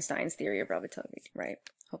said Einstein's theory of relativity, right?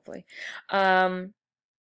 Hopefully.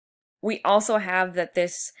 We also have that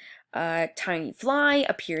this tiny fly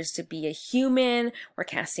appears to be a human. We're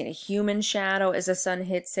casting a human shadow as the sun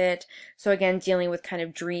hits it. So again, dealing with kind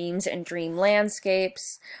of dreams and dream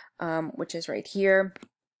landscapes, which is right here.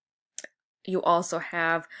 You also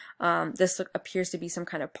have, this appears to be some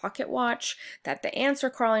kind of pocket watch that the ants are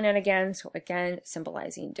crawling in again. So again,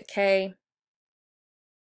 symbolizing decay.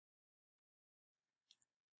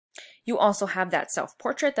 You also have that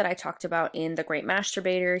self-portrait that I talked about in The Great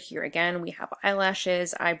Masturbator. Here again, we have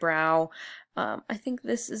eyelashes, eyebrow, I think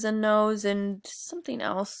this is a nose and something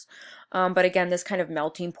else. But again, this kind of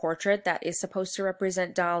melting portrait that is supposed to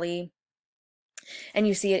represent Dali. And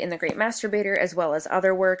you see it in The Great Masturbator as well as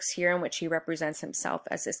other works here in which he represents himself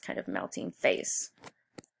as this kind of melting face.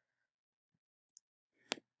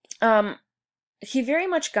 He very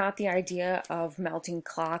much got the idea of melting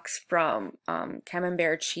clocks from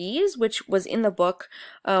Camembert cheese, which was in the book.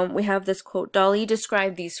 We have this quote: Dali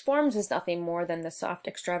described these forms as nothing more than the soft,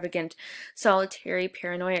 extravagant, solitary,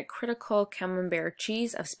 paranoid, critical Camembert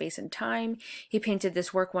cheese of space and time. He painted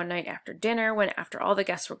this work one night after dinner, when after all the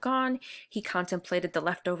guests were gone, he contemplated the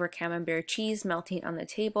leftover Camembert cheese melting on the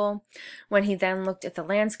table. When he then looked at the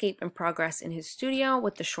landscape in progress in his studio,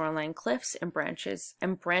 with the shoreline cliffs and branches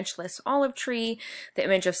and branchless olive tree, the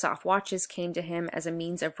image of soft watches came to him as a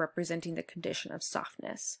means of representing the condition of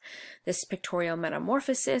softness. This pictorial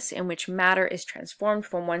metamorphosis, in which matter is transformed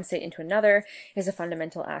from one state into another, is a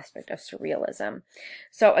fundamental aspect of surrealism.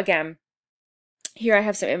 So again, here I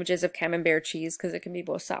have some images of Camembert cheese because it can be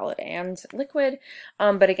both solid and liquid.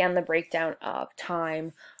 But again, the breakdown of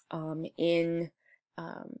time in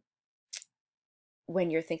when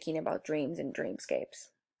you're thinking about dreams and dreamscapes.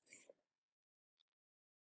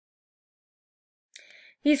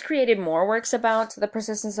 He's created more works about the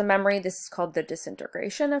persistence of memory. This is called The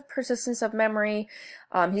Disintegration of Persistence of Memory.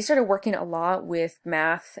 He started working a lot with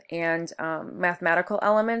math and mathematical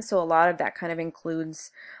elements, so a lot of that kind of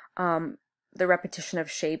includes the repetition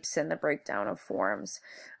of shapes and the breakdown of forms.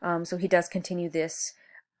 So he does continue this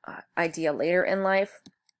idea later in life.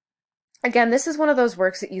 Again, this is one of those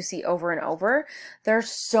works that you see over and over. There are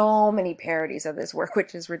so many parodies of this work,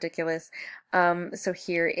 which is ridiculous. So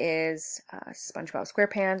here is SpongeBob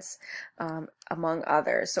SquarePants, among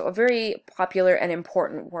others. So a very popular and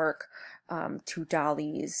important work to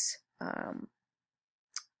Dali's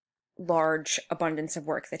large abundance of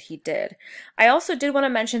work that he did. I also did want to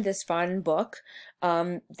mention this fun book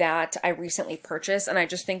that I recently purchased, and I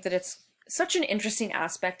just think that it's such an interesting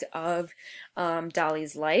aspect of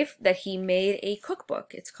Dali's life that he made a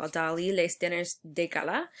cookbook. It's called Dali, Les Dinners de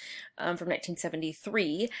Gala from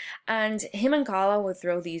 1973. And him and Gala would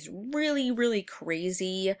throw these really, really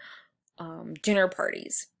crazy dinner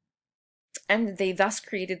parties. And they thus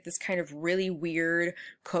created this kind of really weird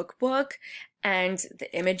cookbook, and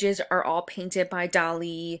the images are all painted by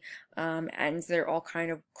Dali, and they're all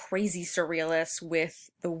kind of crazy surrealists with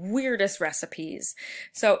the weirdest recipes.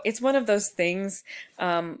 So it's one of those things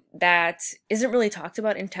that isn't really talked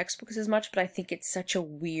about in textbooks as much, but I think it's such a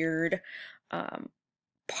weird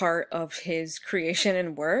part of his creation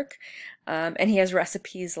and work. And he has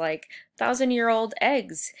recipes like 1,000-year-old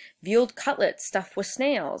eggs, vealed cutlets stuffed with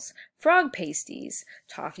snails, frog pasties,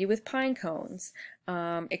 toffee with pine cones,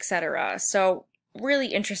 etc. So really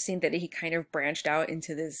interesting that he kind of branched out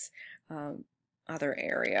into this other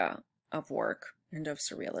area of work and of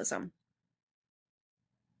surrealism.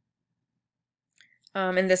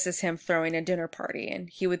 And this is him throwing a dinner party, and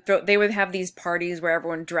they would have these parties where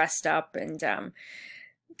everyone dressed up and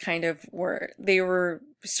kind of they were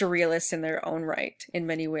surrealists in their own right in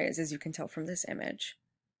many ways, as you can tell from this image.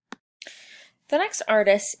 The next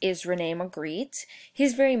artist is Rene Magritte.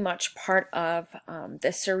 He's very much part of the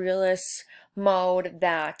surrealist mode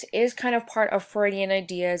that is kind of part of Freudian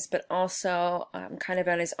ideas, but also kind of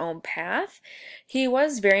on his own path. He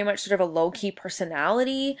was very much sort of a low-key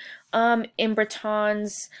personality in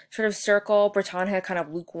Breton's sort of circle. Breton had kind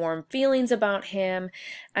of lukewarm feelings about him,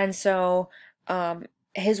 and so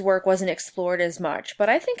his work wasn't explored as much, but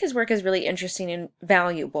I think his work is really interesting and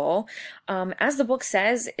valuable. As the book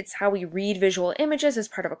says, it's how we read visual images as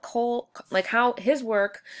part of a code, like how his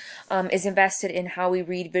work is invested in how we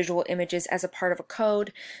read visual images as a part of a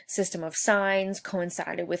code system of signs,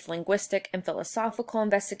 coincided with linguistic and philosophical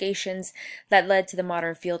investigations that led to the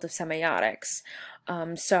modern field of semiotics.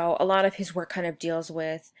 So a lot of his work kind of deals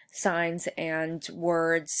with signs and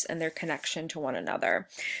words and their connection to one another.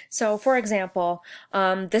 So for example,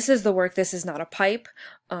 this is the work This Is Not a Pipe,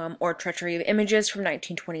 or Treachery of Images from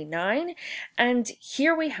 1929. And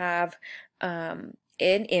here we have an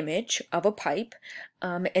image of a pipe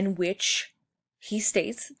in which he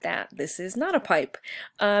states that this is not a pipe.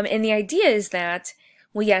 And the idea is that,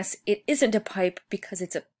 well, yes, it isn't a pipe because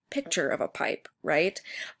it's a picture of a pipe, right?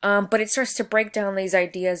 But it starts to break down these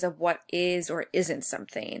ideas of what is or isn't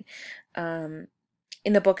something.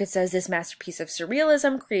 In the book, it says this masterpiece of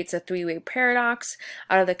surrealism creates a three-way paradox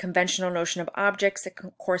out of the conventional notion of objects that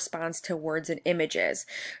corresponds to words and images.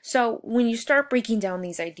 So when you start breaking down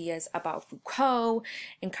these ideas about Foucault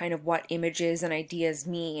and kind of what images and ideas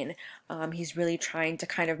mean, he's really trying to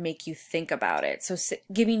kind of make you think about it. So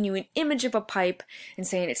giving you an image of a pipe and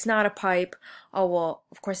saying it's not a pipe. Oh, well,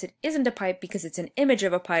 of course it isn't a pipe because it's an image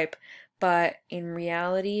of a pipe, but in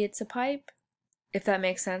reality it's a pipe, if that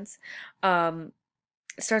makes sense.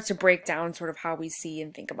 Starts to break down sort of how we see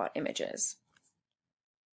and think about images.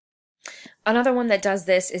 Another one that does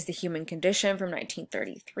this is The Human Condition from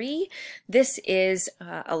 1933. This is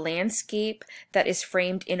a landscape that is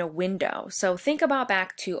framed in a window. So think about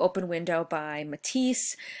back to Open Window by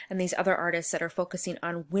Matisse and these other artists that are focusing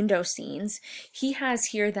on window scenes. He has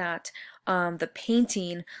here that the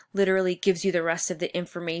painting literally gives you the rest of the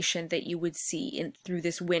information that you would see through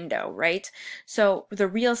this window, right? So the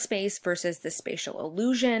real space versus the spatial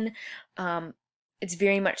illusion, it's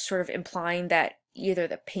very much sort of implying that either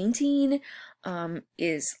the painting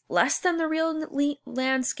is less than the real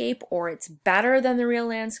landscape or it's better than the real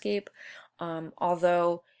landscape,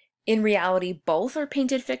 although in reality both are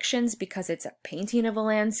painted fictions because it's a painting of a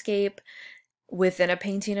landscape within a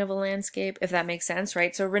painting of a landscape, if that makes sense,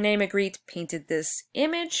 right? So Rene Magritte painted this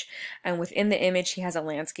image, and within the image he has a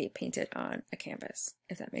landscape painted on a canvas,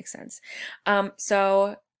 if that makes sense.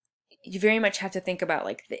 So you very much have to think about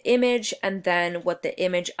like the image and then what the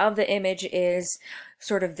image of the image is,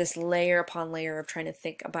 sort of this layer upon layer of trying to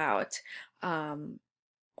think about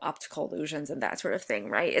optical illusions and that sort of thing,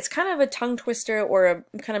 right? It's kind of a tongue twister, or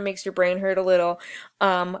kind of makes your brain hurt a little.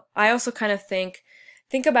 I also kind of think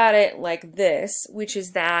about it like this, which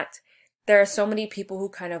is that there are so many people who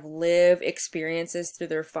kind of live experiences through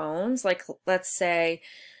their phones. Like, let's say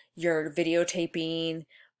you're videotaping,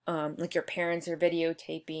 like your parents are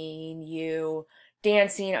videotaping you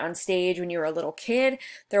dancing on stage when you were a little kid.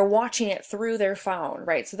 They're watching it through their phone,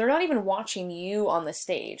 right? So they're not even watching you on the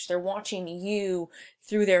stage. They're watching you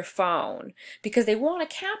through their phone because they want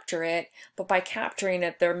to capture it, but by capturing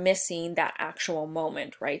it, they're missing that actual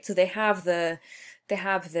moment, right? So they have the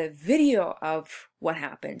video of what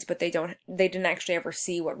happened, but they didn't actually ever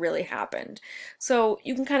see what really happened. So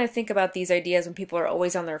you can kind of think about these ideas when people are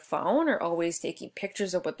always on their phone or always taking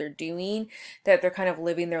pictures of what they're doing, that they're kind of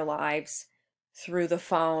living their lives through the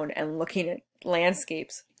phone and looking at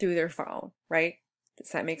landscapes through their phone, right?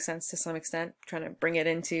 Does that make sense to some extent? I'm trying to bring it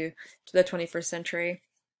into the 21st century.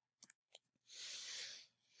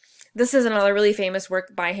 This is another really famous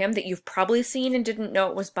work by him that you've probably seen and didn't know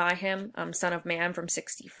it was by him, Son of Man from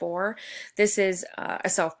 1964. This is a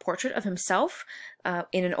self-portrait of himself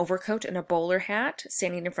in an overcoat and a bowler hat,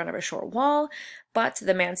 standing in front of a short wall, but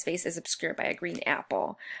the man's face is obscured by a green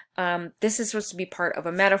apple. This is supposed to be part of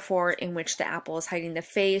a metaphor in which the apple is hiding the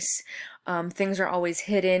face. Things are always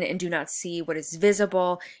hidden and do not see what is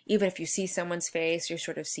visible. Even if you see someone's face, you're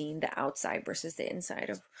sort of seeing the outside versus the inside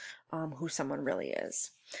of who someone really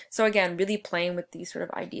is. So again, really playing with these sort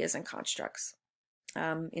of ideas and constructs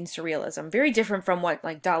in surrealism. Very different from what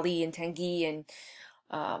like Dali and Tanguy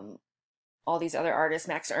and all these other artists,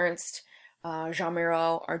 Max Ernst, Jean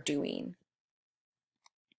Miro, are doing.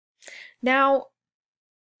 Now,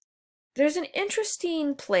 there's an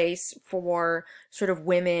interesting place for sort of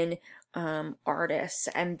women artists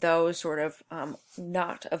and those sort of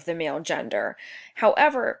not of the male gender.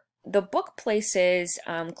 However, the book places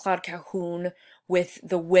Claude Cahun with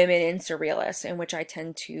the women in surrealists, in which I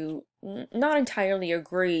tend to not entirely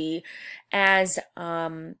agree, as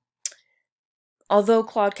although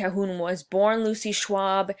Claude Cahun was born Lucy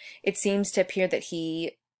Schwab, it seems to appear that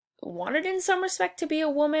he wanted in some respect to be a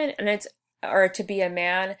woman or to be a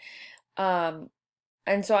man. And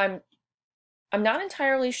so I'm not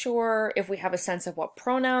entirely sure if we have a sense of what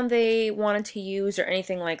pronoun they wanted to use or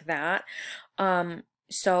anything like that.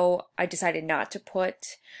 So I decided not to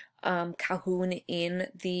put Cahun in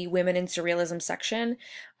the Women in Surrealism section.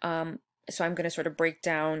 So I'm going to sort of break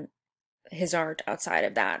down his art outside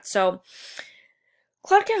of that. So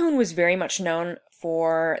Claude Cahun was very much known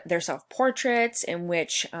for their self-portraits in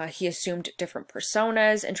which he assumed different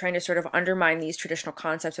personas and trying to sort of undermine these traditional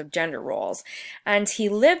concepts of gender roles. And he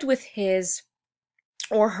lived with his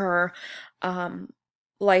or her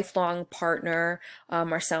lifelong partner,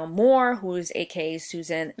 Marcel Moore, who's aka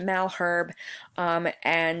Susan Malherbe,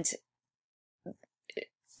 and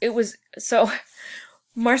it was so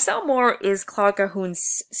Marcel Moore is Claude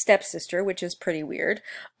Cahun's stepsister, which is pretty weird,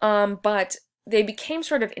 but they became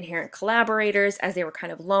sort of inherent collaborators as they were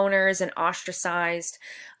kind of loners and ostracized,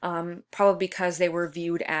 probably because they were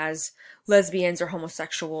viewed as lesbians or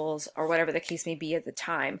homosexuals or whatever the case may be at the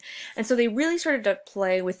time. And so they really started to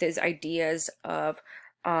play with these ideas of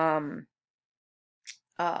um,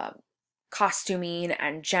 uh, costuming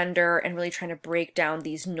and gender and really trying to break down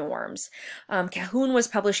these norms. Calhoun was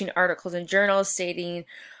publishing articles in journals stating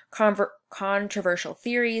controversial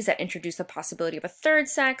theories that introduce the possibility of a third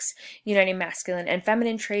sex, uniting masculine and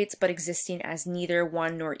feminine traits, but existing as neither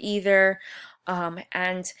one nor either.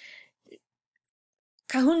 And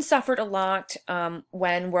Calhoun suffered a lot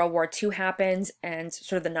when World War II happens and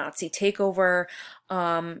sort of the Nazi takeover.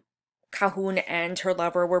 Calhoun and her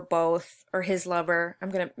lover were both, or his lover, I'm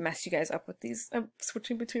going to mess you guys up with these, I'm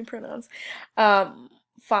switching between pronouns,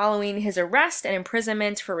 following his arrest and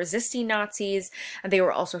imprisonment for resisting Nazis, and they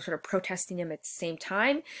were also sort of protesting him at the same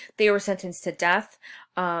time. They were sentenced to death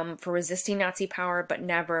for resisting Nazi power, but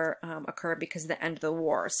never occurred because of the end of the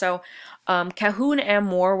war. So Calhoun and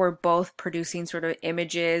Moore were both producing sort of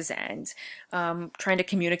images and trying to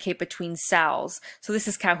communicate between cells. So this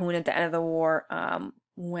is Calhoun at the end of the war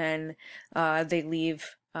when they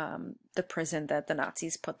leave the prison that the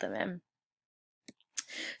Nazis put them in.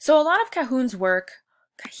 So a lot of Calhoun's work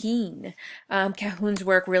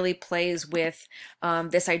really plays with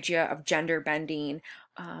this idea of gender bending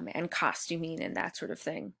and costuming and that sort of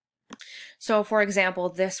thing. So for example,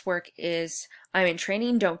 this work is I'm in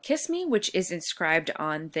Training, Don't Kiss Me, which is inscribed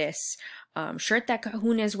on this shirt that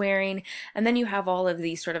Calhoun is wearing. And then you have all of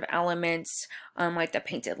these sort of elements like the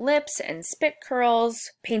painted lips and spit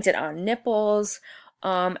curls, painted on nipples,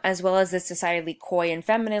 as well as this decidedly coy and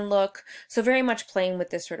feminine look. So very much playing with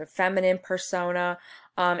this sort of feminine persona,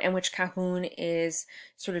 in which Calhoun is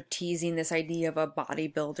sort of teasing this idea of a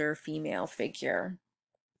bodybuilder female figure.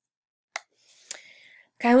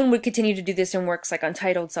 Calhoun would continue to do this in works like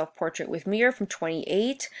Untitled Self-Portrait with Mirror from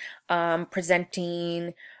 28,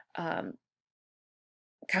 presenting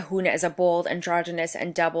Calhoun as a bold, androgynous,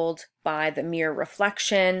 and doubled by the mirror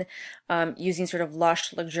reflection, using sort of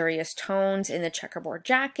lush, luxurious tones in the checkerboard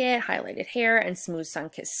jacket, highlighted hair, and smooth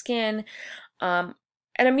sun-kissed skin. And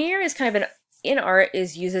a mirror is kind of in art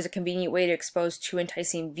is used as a convenient way to expose two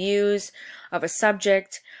enticing views of a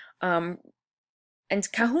subject. And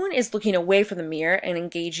Calhoun is looking away from the mirror and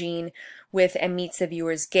engaging with and meets the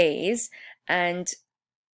viewer's gaze, and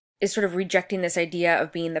is sort of rejecting this idea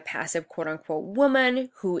of being the passive quote-unquote woman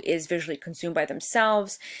who is visually consumed by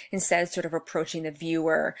themselves, instead sort of approaching the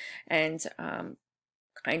viewer and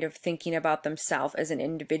kind of thinking about themselves as an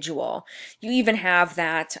individual. You even have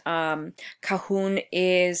that Calhoun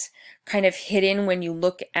is kind of hidden when you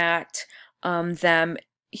look at them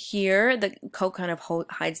here. The coat kind of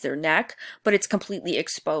hides their neck, but it's completely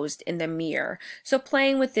exposed in the mirror. So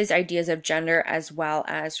playing with these ideas of gender as well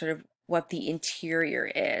as sort of what the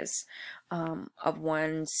interior is of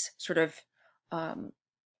one's sort of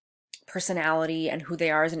personality and who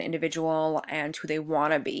they are as an individual and who they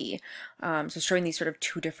want to be. So showing these sort of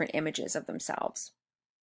two different images of themselves.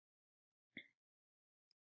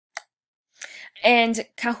 And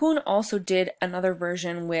Calhoun also did another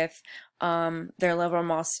version with their lover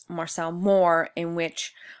Marcel Moore, in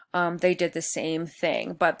which they did the same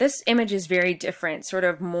thing. But this image is very different, sort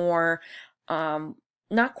of more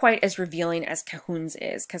not quite as revealing as Calhoun's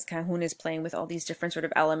is, because Calhoun is playing with all these different sort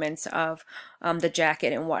of elements of the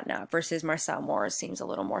jacket and whatnot, versus Marcel Moore seems a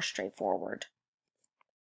little more straightforward.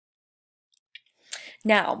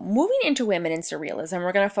 Now, moving into women in surrealism,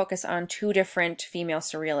 we're going to focus on two different female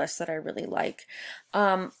surrealists that I really like.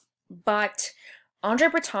 But Andre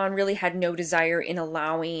Breton really had no desire in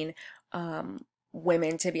allowing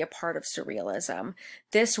women to be a part of surrealism.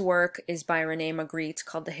 This work is by Renee Magritte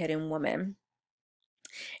called The Hidden Woman.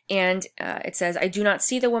 And it says, I do not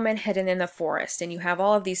see the woman hidden in the forest. And you have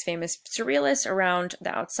all of these famous surrealists around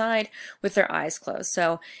the outside with their eyes closed.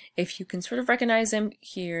 So if you can sort of recognize them,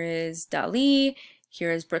 here is Dali,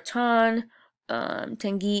 here is Breton,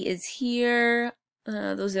 Tanguy is here.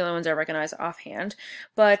 Those are the only ones I recognize offhand.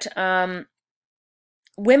 But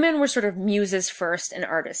women were sort of muses first and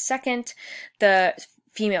artists second. The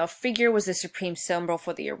female figure was the supreme symbol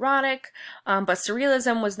for the erotic, but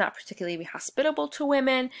surrealism was not particularly hospitable to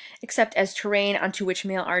women, except as terrain onto which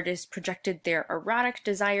male artists projected their erotic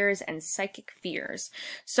desires and psychic fears.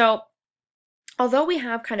 So, although we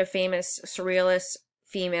have kind of famous surrealist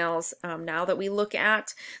females now that we look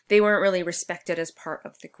at, they weren't really respected as part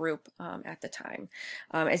of the group at the time.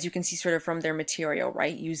 As you can see sort of from their material,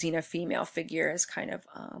 right, using a female figure as kind of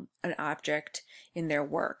an object in their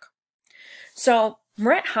work. So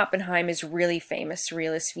Marit Oppenheim is really famous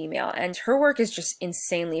surrealist female, and her work is just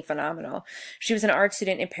insanely phenomenal. She was an art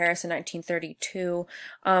student in Paris in 1932,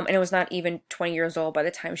 and it was not even 20 years old by the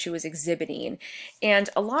time she was exhibiting. And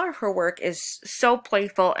a lot of her work is so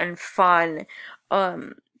playful and fun,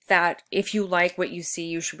 that if you like what you see,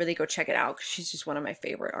 you should really go check it out, because she's just one of my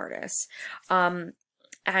favorite artists. And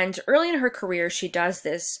early in her career, she does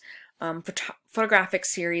this photographic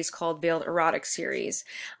series called Veiled Erotic Series,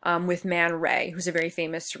 with Man Ray, who's a very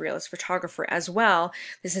famous surrealist photographer as well.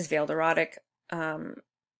 This is Veiled Erotic from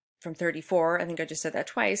 34. I think I just said that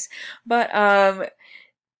twice. But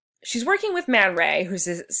she's working with Man Ray, who's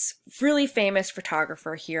this really famous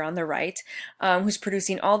photographer here on the right, who's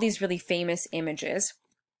producing all these really famous images.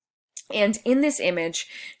 And in this image,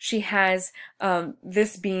 she has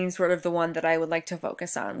this being sort of the one that I would like to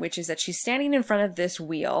focus on, which is that she's standing in front of this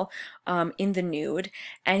wheel in the nude.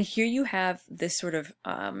 And here you have this sort of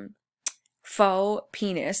faux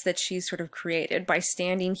penis that she's sort of created by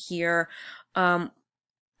standing here.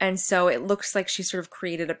 And so it looks like she sort of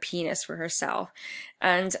created a penis for herself.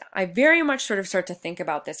 And I very much sort of start to think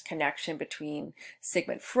about this connection between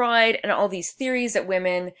Sigmund Freud and all these theories that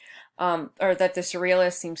women, or that the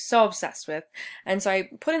surrealists seem so obsessed with. And so I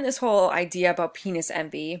put in this whole idea about penis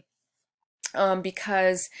envy,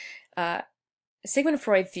 because Sigmund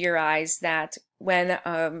Freud theorized that when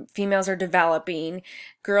females are developing,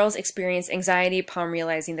 girls experience anxiety upon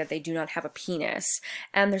realizing that they do not have a penis.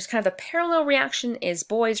 And there's kind of a parallel reaction is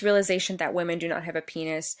boys' realization that women do not have a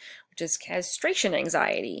penis, which is castration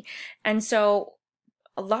anxiety. And so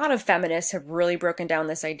a lot of feminists have really broken down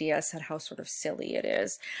this idea, said how sort of silly it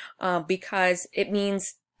is, because it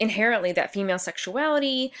means inherently that female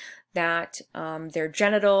sexuality, that their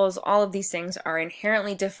genitals, all of these things are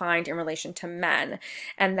inherently defined in relation to men,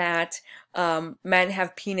 and that men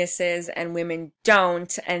have penises and women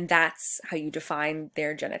don't, and that's how you define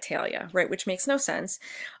their genitalia, right? Which makes no sense.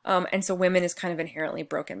 And so women is kind of inherently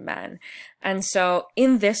broken men. And so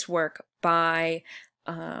in this work by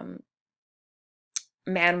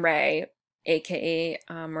Man Ray, aka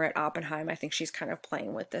Marit Oppenheim, I think she's kind of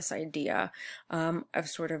playing with this idea of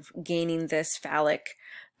sort of gaining this phallic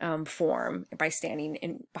form by standing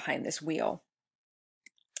in behind this wheel.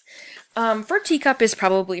 For Teacup is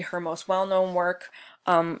probably her most well-known work,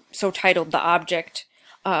 so titled The Object,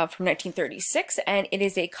 from 1936, and it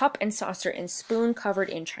is a cup and saucer and spoon covered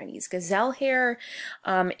in Chinese gazelle hair.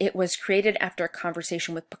 It was created after a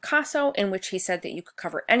conversation with Picasso in which he said that you could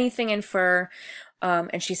cover anything in fur,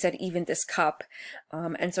 and she said even this cup,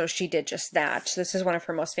 and so she did just that. So this is one of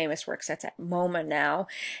her most famous works that's at MoMA now,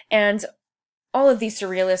 and all of these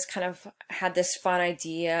surrealists kind of had this fun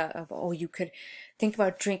idea of, oh, you could think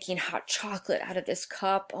about drinking hot chocolate out of this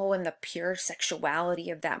cup, oh, and the pure sexuality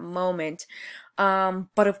of that moment. But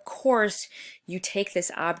of course, you take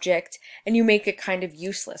this object and you make it kind of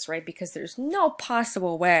useless, right? Because there's no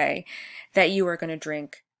possible way that you are going to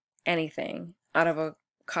drink anything out of a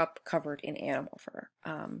cup covered in animal fur.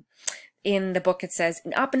 In the book, it says,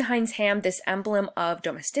 in Oppenheim's hand, this emblem of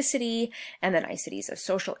domesticity and the niceties of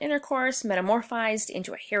social intercourse metamorphized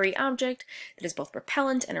into a hairy object that is both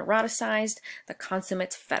repellent and eroticized, the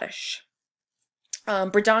consummate fetish.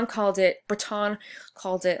 Breton called it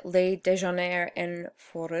le déjeuner en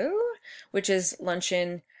fourrure, which is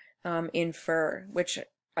luncheon in fur, which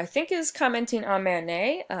I think is commenting on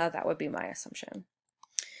Manet. That would be my assumption.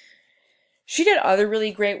 She did other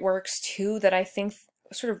really great works too that I think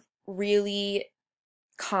sort of really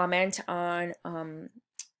comment on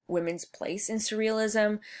women's place in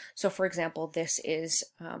surrealism. So for example, this is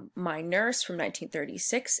My Nurse from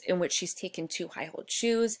 1936, in which she's taken two high-heeled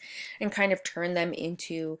shoes and kind of turned them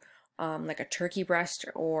into like a turkey breast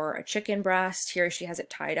or a chicken breast. Here she has it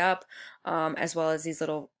tied up, as well as these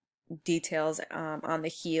little details on the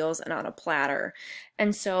heels and on a platter.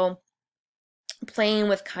 And so playing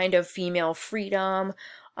with kind of female freedom,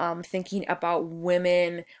 thinking about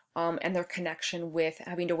women and their connection with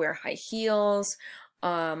having to wear high heels,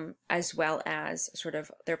 as well as sort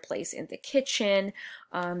of their place in the kitchen.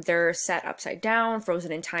 They're set upside down,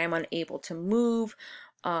 frozen in time, unable to move,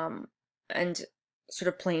 and sort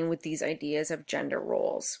of playing with these ideas of gender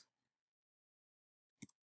roles.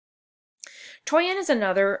 Toyen is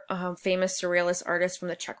another famous surrealist artist from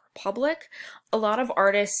the Czech Republic. A lot of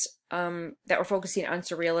artists that were focusing on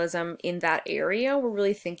surrealism in that area were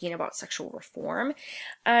really thinking about sexual reform.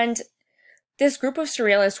 And this group of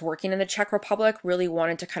surrealists working in the Czech Republic really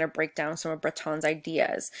wanted to kind of break down some of Breton's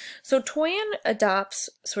ideas. So Toyen adopts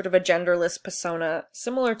sort of a genderless persona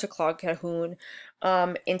similar to Claude Cahun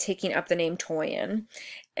in taking up the name Toyen.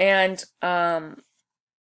 And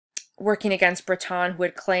working against Breton, who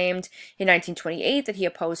had claimed in 1928 that he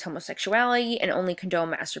opposed homosexuality and only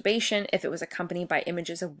condoned masturbation if it was accompanied by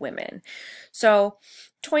images of women. So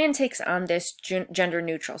Toyin takes on this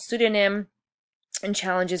gender-neutral pseudonym and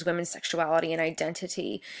challenges women's sexuality and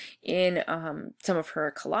identity in some of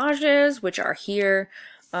her collages, which are here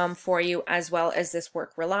for you, as well as this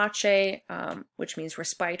work Relaxe, which means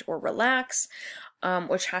respite or relax,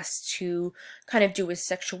 which has to kind of do with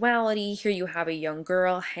sexuality. Here you have a young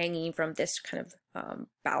girl hanging from this kind of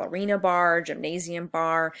ballerina bar, gymnasium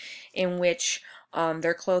bar, in which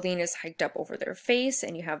their clothing is hiked up over their face,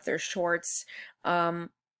 and you have their shorts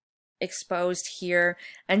exposed here,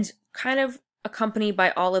 and kind of accompanied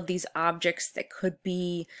by all of these objects that could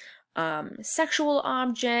be sexual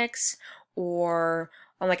objects, or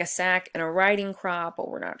on like a sack and a riding crop, but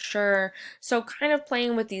we're not sure. So kind of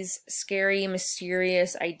playing with these scary,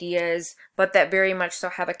 mysterious ideas, but that very much so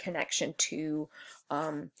have a connection to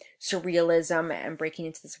surrealism and breaking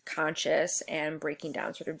into the subconscious and breaking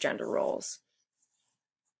down sort of gender roles.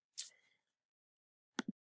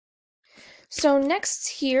 So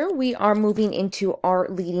next here we are moving into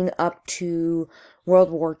art leading up to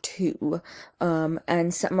World War II,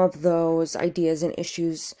 and some of those ideas and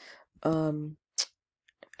issues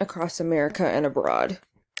across America and abroad.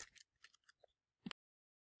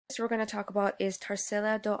 We're going to talk about is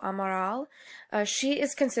Tarsila do Amaral. She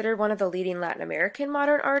is considered one of the leading Latin American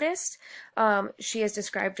modern artists. She is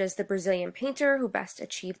described as the Brazilian painter who best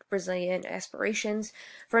achieved Brazilian aspirations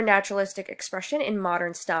for naturalistic expression in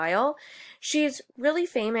modern style. She's really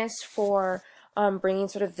famous for bringing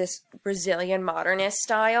sort of this Brazilian modernist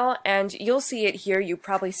style, and you'll see it here. You're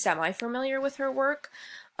probably semi-familiar with her work,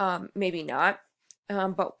 maybe not,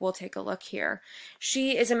 but we'll take a look here.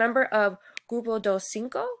 She is a member of Grupo dos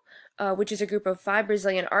Cinco, which is a group of 5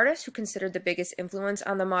 Brazilian artists who considered the biggest influence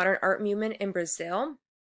on the modern art movement in Brazil.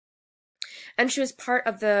 And she was part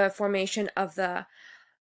of the formation of the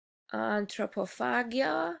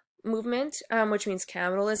Anthropophagia movement, which means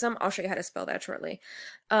cannibalism. I'll show you how to spell that shortly.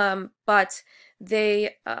 But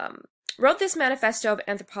they wrote this manifesto of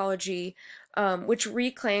anthropology, which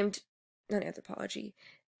reclaimed, not anthropology,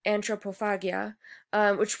 Anthropophagia,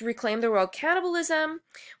 which reclaimed the word cannibalism,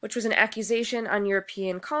 which was an accusation on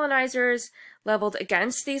European colonizers leveled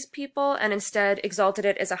against these people, and instead exalted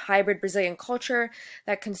it as a hybrid Brazilian culture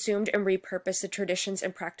that consumed and repurposed the traditions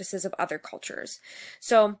and practices of other cultures.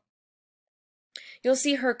 So you'll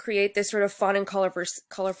see her create this sort of fun and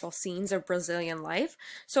colorful scenes of Brazilian life.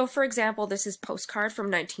 So for example, this is Postcard from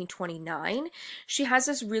 1929. She has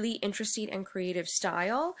this really interesting and creative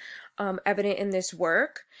style evident in this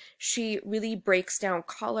work. She really breaks down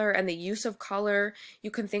color and the use of color. You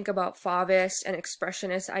can think about Fauvist and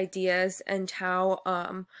expressionist ideas, and how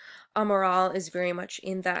Amaral is very much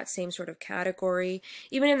in that same sort of category,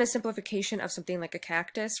 even in the simplification of something like a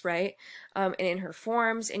cactus, right? And in her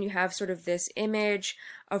forms, and you have sort of this image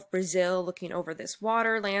of Brazil looking over this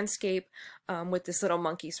water landscape with this little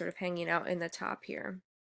monkey sort of hanging out in the top here.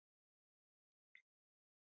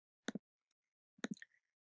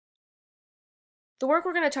 The work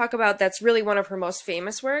we're going to talk about that's really one of her most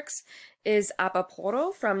famous works is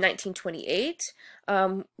Apaporo from 1928,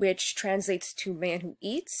 which translates to Man Who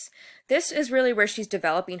Eats. This is really where she's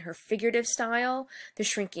developing her figurative style, the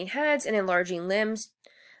shrinking heads and enlarging limbs.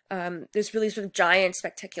 This really sort of giant,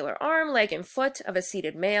 spectacular arm, leg, and foot of a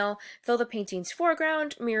seated male fill the painting's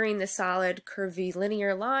foreground, mirroring the solid, curvy,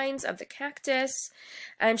 linear lines of the cactus.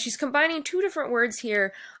 And she's combining 2 different words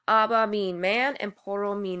here, aba meaning man and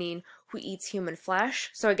poro meaning who eats human flesh.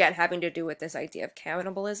 So again, having to do with this idea of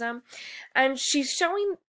cannibalism. And she's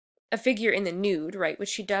showing a figure in the nude, right, which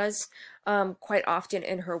she does quite often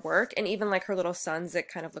in her work, and even like her little sons that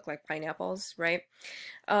kind of look like pineapples, right?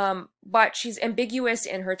 But she's ambiguous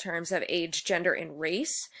in her terms of age, gender, and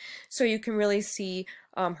race. So you can really see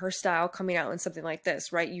her style coming out in something like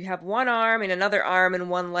this, right? You have one arm and another arm and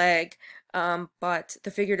one leg, but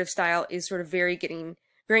the figurative style is sort of very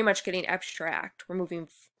much getting abstract. We're moving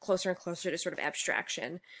closer and closer to sort of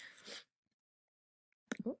abstraction.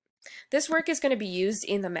 This work is going to be used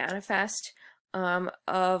in the manifest of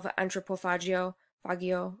Antropofagio.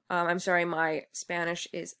 I'm sorry, my Spanish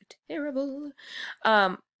is terrible.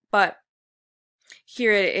 But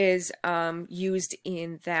here it is used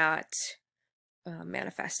in that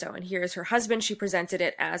manifesto. And here is her husband. She presented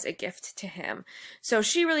it as a gift to him. So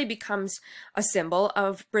she really becomes a symbol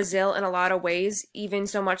of Brazil in a lot of ways, even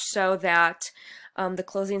so much so that the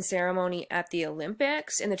closing ceremony at the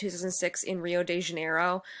Olympics in the 2006 in Rio de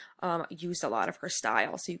Janeiro used a lot of her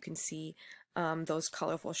style. So you can see those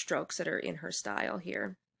colorful strokes that are in her style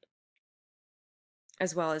here.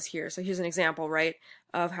 as well as here. So here's an example, right,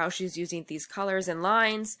 of how she's using these colors and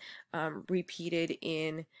lines repeated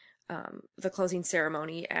in the closing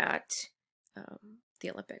ceremony at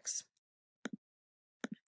the Olympics.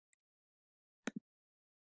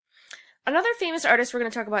 Another famous artist we're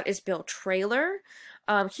going to talk about is Bill Traylor.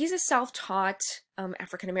 He's a self-taught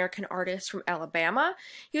African-American artist from Alabama.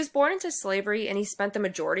 He was born into slavery and he spent the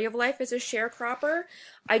majority of life as a sharecropper.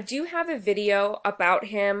 I do have a video about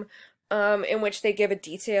him in which they give a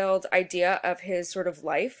detailed idea of his sort of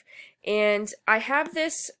life. And I have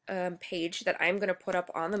this page that I'm going to put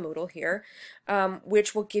up on the Moodle here,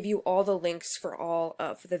 which will give you all the links for all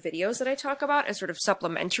of the videos that I talk about as sort of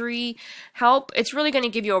supplementary help. It's really going to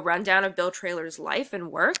give you a rundown of Bill Traylor's life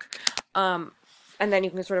and work. And then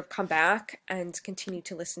you can sort of come back and continue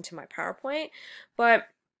to listen to my PowerPoint. But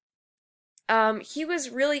he was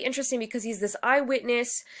really interesting because he's this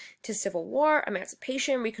eyewitness to Civil War,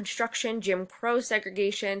 emancipation, Reconstruction, Jim Crow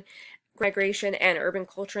segregation, migration, and urban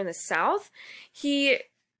culture in the South. He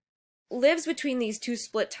lives between these two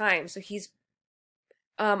split times. So he's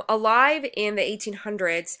alive in the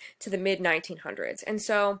 1800s to the mid-1900s. And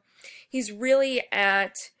so he's really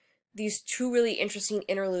at these two really interesting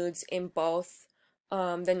interludes in both the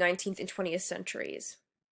 19th and 20th centuries.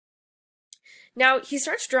 Now, he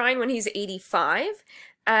starts drawing when he's 85,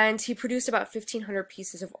 and he produced about 1,500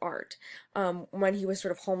 pieces of art when he was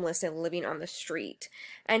sort of homeless and living on the street.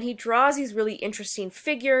 And he draws these really interesting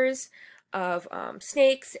figures of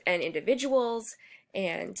snakes and individuals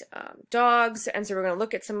and dogs, and so we're going to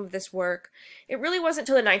look at some of this work. It really wasn't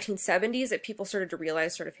until the 1970s that people started to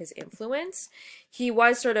realize sort of his influence. He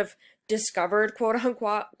was sort of discovered, quote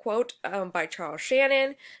unquote, by Charles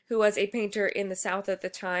Shannon, who was a painter in the South at the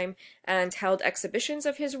time and held exhibitions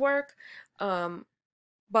of his work.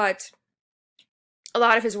 But a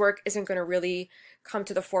lot of his work isn't going to really come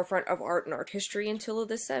to the forefront of art and art history until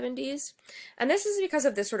the 70s. And this is because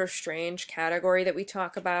of this sort of strange category that we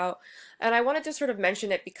talk about. And I wanted to sort of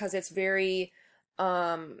mention it because it's very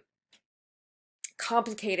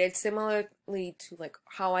complicated, similarly to like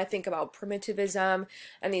how I think about primitivism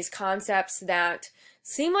and these concepts that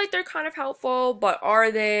seem like they're kind of helpful, but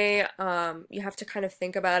are they? You have to kind of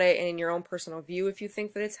think about it and in your own personal view if you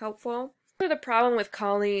think that it's helpful. The problem with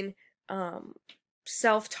calling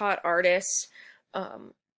self-taught artists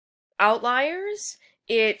outliers,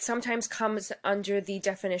 it sometimes comes under the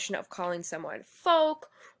definition of calling someone folk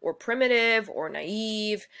or primitive or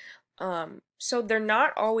naive. So they're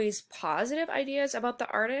not always positive ideas about the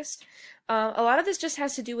artist. A lot of this just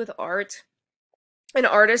has to do with art and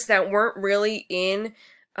artists that weren't really in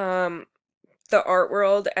the art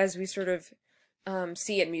world as we sort of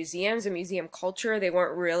see in museums and museum culture. They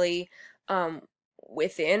weren't really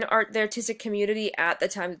within the artistic community at the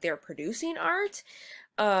time that they're producing art.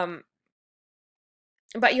 But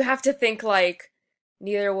you have to think like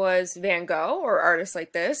neither was Van Gogh or artists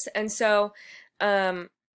like this. And so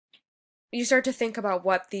you start to think about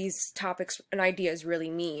what these topics and ideas really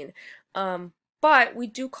mean. But we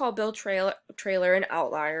do call Bill Traylor an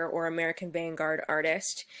outlier or American vanguard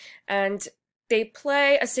artist. And they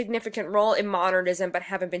play a significant role in modernism but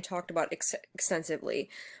haven't been talked about extensively.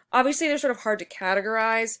 Obviously, they're sort of hard to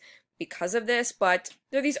categorize because of this, but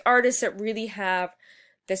they're these artists that really have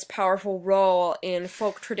this powerful role in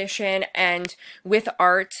folk tradition and with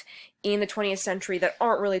art in the 20th century that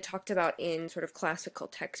aren't really talked about in sort of classical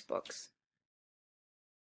textbooks.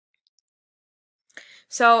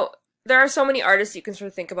 So there are so many artists you can sort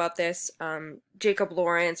of think about this. Jacob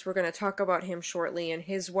Lawrence, we're going to talk about him shortly and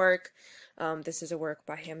his work. This is a work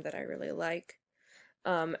by him that I really like.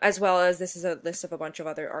 As well as this is a list of a bunch of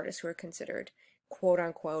other artists who are considered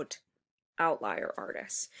quote-unquote outlier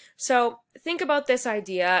artists. So think about this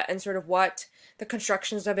idea and sort of what the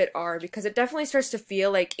constructions of it are, because it definitely starts to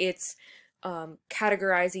feel like it's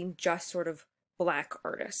categorizing just sort of Black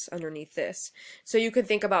artists underneath this. So you could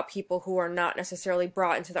think about people who are not necessarily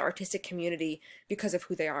brought into the artistic community because of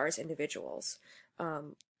who they are as individuals.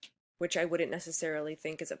 Which I wouldn't necessarily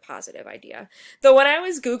think is a positive idea. Though when I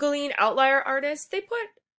was Googling outlier artists, they put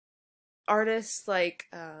artists like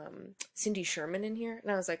Cindy Sherman in here,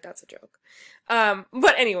 and I was like, that's a joke.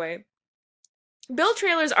 But anyway, Bill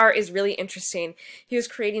Traylor's art is really interesting. He was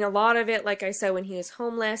creating a lot of it, like I said, when he was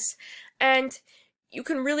homeless, and you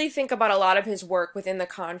can really think about a lot of his work within the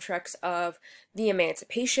context of the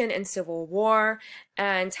emancipation and Civil War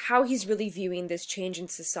and how he's really viewing this change in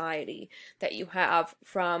society that you have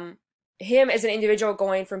from him as an individual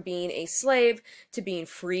going from being a slave to being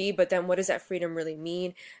free, but then what does that freedom really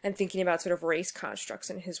mean, and thinking about sort of race constructs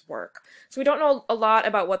in his work. So we don't know a lot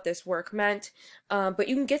about what this work meant, but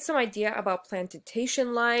you can get some idea about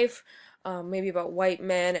plantation life, maybe about white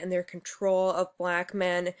men and their control of black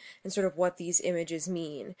men and sort of what these images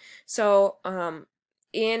mean. So,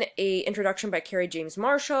 in a introduction by Kerry James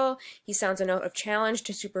Marshall, he sounds a note of challenge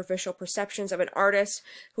to superficial perceptions of an artist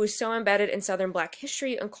who is so embedded in Southern black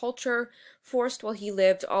history and culture, forced while he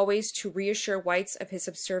lived always to reassure whites of his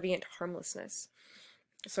subservient harmlessness.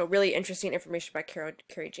 So really interesting information by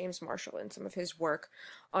Kerry James Marshall and some of his work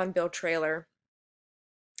on Bill Traylor.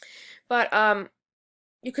 But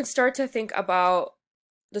you can start to think about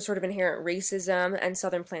the sort of inherent racism and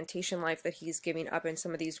Southern plantation life that he's giving up in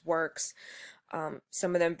some of these works.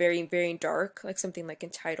 Some of them very, very dark, like something like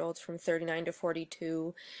entitled From 39 to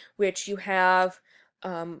 42, which you have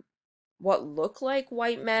what look like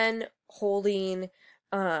white men holding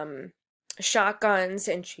shotguns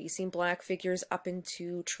and chasing black figures up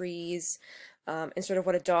into trees, and sort of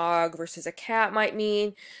what a dog versus a cat might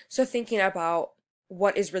mean. So thinking about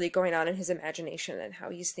what is really going on in his imagination and how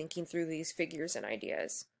he's thinking through these figures and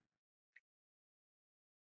ideas.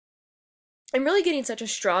 And really getting such a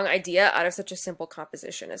strong idea out of such a simple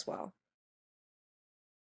composition as well.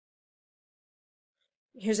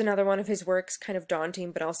 Here's another one of his works, kind of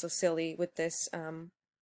daunting but also silly, with this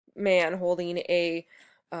man holding a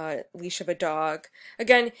leash of a dog.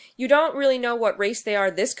 Again, you don't really know what race they are.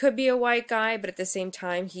 This could be a white guy, but at the same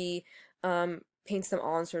time, he paints them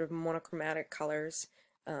all in sort of monochromatic colors,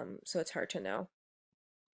 so it's hard to know.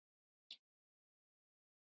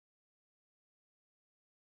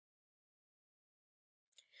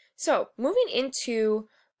 So, moving into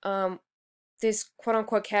this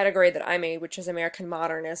quote-unquote category that I made, which is American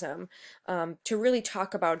modernism, to really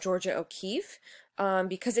talk about Georgia O'Keeffe,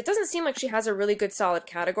 because it doesn't seem like she has a really good solid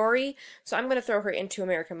category, so I'm going to throw her into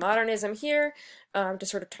American modernism here to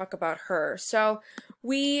sort of talk about her. So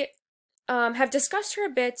we have discussed her a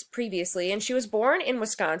bit previously, and she was born in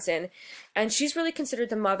Wisconsin, and she's really considered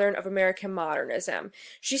the mother of American modernism.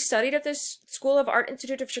 She studied at the School of Art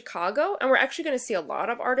Institute of Chicago, and we're actually going to see a lot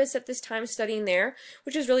of artists at this time studying there,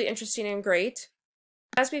 which is really interesting and great.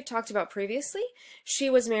 As we've talked about previously, she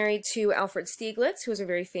was married to Alfred Stieglitz, who was a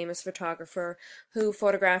very famous photographer who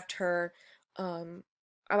photographed her,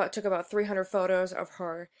 took about 300 photos of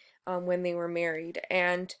her when they were married.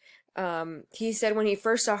 And he said when he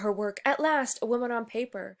first saw her work, "At last, a woman on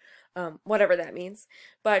paper," whatever that means.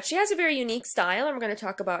 But she has a very unique style, and we're going to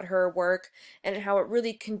talk about her work and how it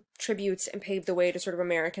really contributes and paved the way to sort of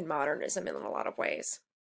American modernism in a lot of ways.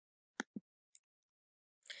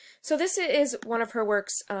 So this is one of her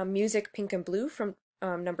works, Music, Pink and Blue, from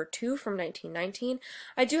number 2 from 1919.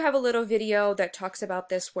 I do have a little video that talks about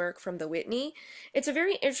this work from the Whitney. It's a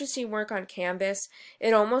very interesting work on canvas.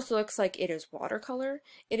 It almost looks like it is watercolor.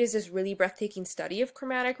 It is this really breathtaking study of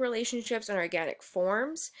chromatic relationships and organic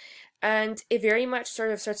forms. And it very much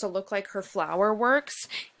sort of starts to look like her flower works,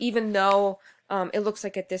 even though it looks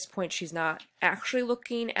like at this point she's not actually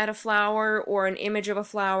looking at a flower or an image of a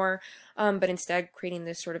flower, but instead creating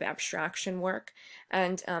this sort of abstraction work.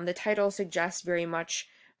 And the title suggests very much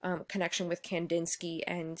connection with Kandinsky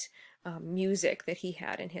and music that he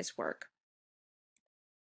had in his work.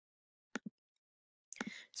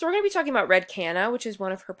 So we're going to be talking about Red Canna, which is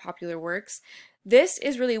one of her popular works. This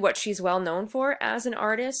is really what she's well known for as an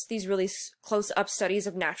artist, these really close-up studies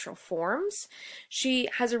of natural forms. She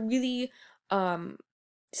has a really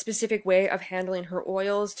specific way of handling her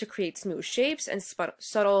oils to create smooth shapes and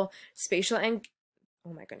subtle spatial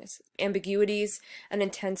ambiguities and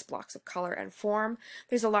intense blocks of color and form.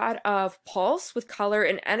 There's a lot of pulse with color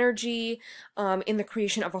and energy in the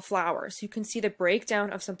creation of a flower. So you can see the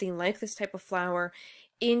breakdown of something like this type of flower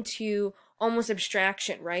into almost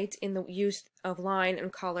abstraction, right, in the use of line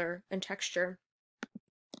and color and texture.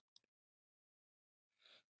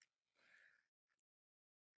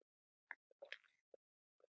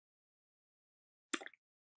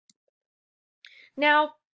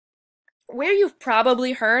 Now, where you've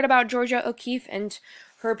probably heard about Georgia O'Keeffe and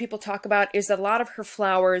heard people talk about is that a lot of her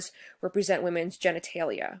flowers represent women's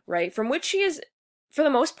genitalia, right? From which she is, for the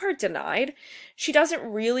most part, denied. She doesn't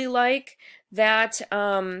really like that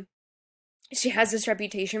she has this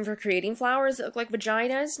reputation for creating flowers that look like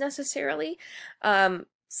vaginas, necessarily.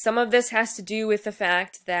 Some of this has to do with the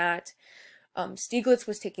fact that Stieglitz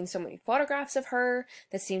was taking so many photographs of her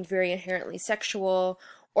that seemed very inherently sexual,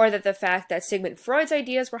 or that the fact that Sigmund Freud's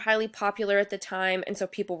ideas were highly popular at the time, and so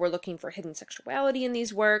people were looking for hidden sexuality in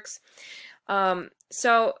these works.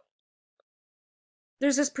 So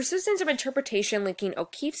there's this persistence of interpretation linking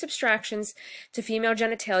O'Keeffe's abstractions to female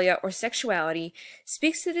genitalia or sexuality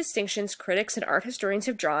speaks to the distinctions critics and art historians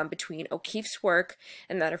have drawn between O'Keeffe's work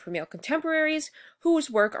and that of her male contemporaries, whose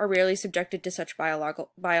work are rarely subjected to such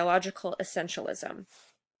biological essentialism.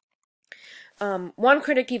 One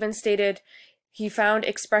critic even stated he found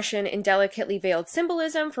expression in delicately veiled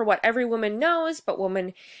symbolism for what every woman knows, but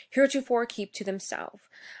women heretofore keep to themselves.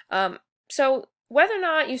 So whether or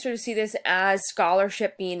not you sort of see this as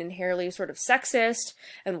scholarship being inherently sort of sexist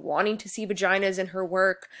and wanting to see vaginas in her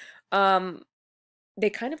work, they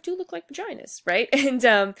kind of do look like vaginas, right?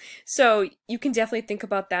 And so you can definitely think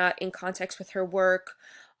about that in context with her work,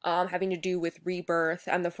 having to do with rebirth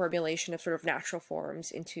and the formulation of sort of natural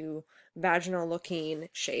forms into vaginal looking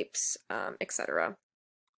shapes, etc.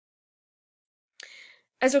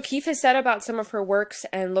 As O'Keeffe has said about some of her works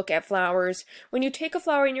and Look at Flowers, when you take a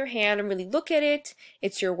flower in your hand and really look at it,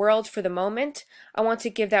 it's your world for the moment. I want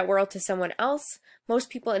to give that world to someone else.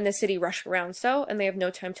 Most people in the city rush around so, and they have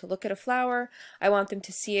no time to look at a flower. I want them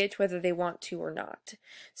to see it whether they want to or not.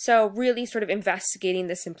 So really sort of investigating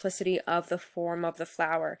the simplicity of the form of the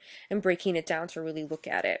flower and breaking it down to really look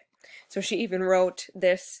at it. So she even wrote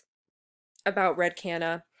this about red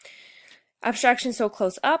canna. Abstraction so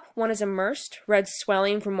close up, one is immersed, reds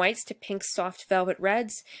swelling from whites to pink soft velvet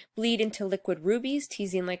reds, bleed into liquid rubies,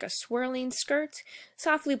 teasing like a swirling skirt,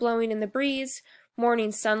 softly blowing in the breeze,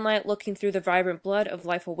 morning sunlight looking through the vibrant blood of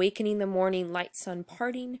life awakening the morning light sun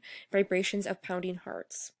parting, vibrations of pounding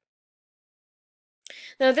hearts.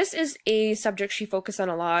 Now this is a subject she focused on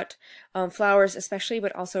a lot, flowers especially,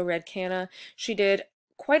 but also red canna. She did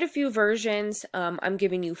quite a few versions. I'm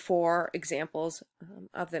giving you 4 examples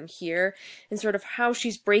of them here, and sort of how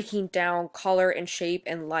she's breaking down color and shape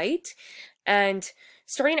and light, and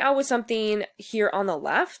starting out with something here on the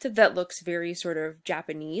left that looks very sort of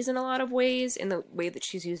Japanese in a lot of ways, in the way that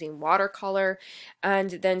she's using watercolor,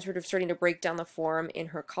 and then sort of starting to break down the form in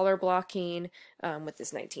her color blocking with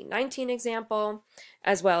this 1919 example,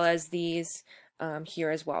 as well as these here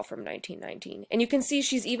as well from 1919. And you can see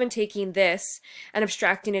she's even taking this and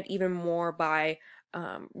abstracting it even more by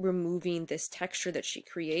removing this texture that she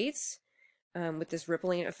creates with this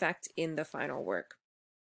rippling effect in the final work.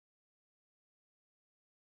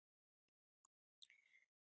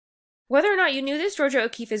 Whether or not you knew this, Georgia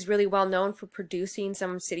O'Keeffe is really well known for producing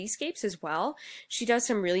some cityscapes as well. She does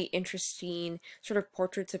some really interesting sort of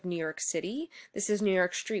portraits of New York City. This is New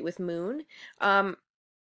York Street with Moon.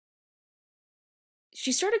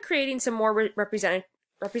 She started creating some more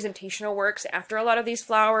representational works after a lot of these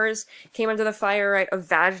flowers came under the fire, right, of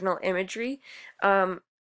vaginal imagery.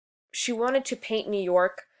 She wanted to paint New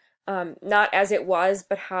York not as it was,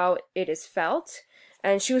 but how it is felt.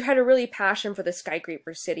 And she had a really passion for the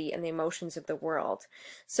skyscraper city and the emotions of the world.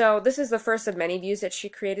 So this is the first of many views that she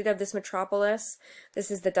created of this metropolis. This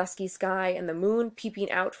is the dusky sky and the moon peeping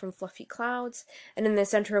out from fluffy clouds, and in the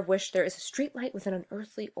center of which there is a street light with an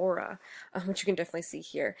unearthly aura, which you can definitely see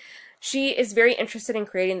here. She is very interested in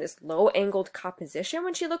creating this low-angled composition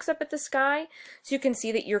when she looks up at the sky. So you can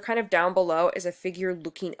see that you're kind of down below as a figure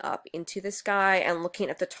looking up into the sky and looking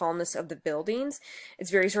at the tallness of the buildings. It's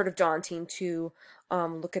very sort of daunting to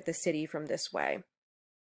look at the city from this way.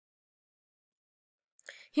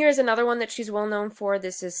 Here's another one that she's well known for.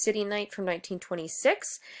 This is City Night from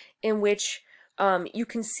 1926, in which you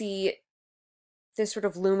can see this sort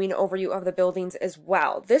of looming overview of the buildings as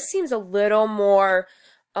well. This seems a little more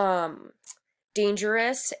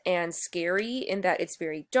dangerous and scary in that it's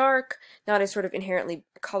very dark, not as sort of inherently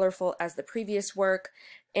colorful as the previous work,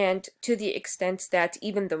 and to the extent that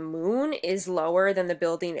even the moon is lower than the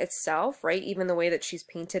building itself, right? Even the way that she's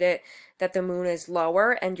painted it, that the moon is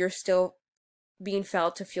lower and you're still being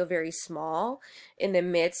felt to feel very small in the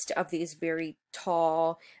midst of these very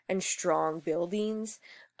tall and strong buildings.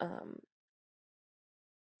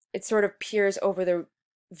 It sort of peers over the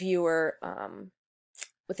viewer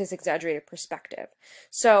with this exaggerated perspective.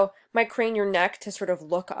 So might crane your neck to sort of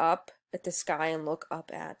look up at the sky and look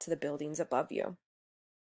up at the buildings above you.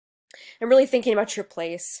 And really thinking about your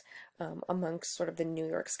place amongst sort of the New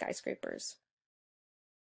York skyscrapers.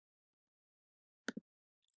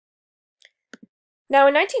 Now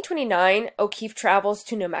in 1929, O'Keeffe travels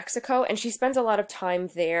to New Mexico and she spends a lot of time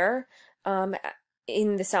there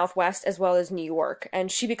in the Southwest as well as New York. And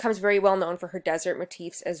she becomes very well known for her desert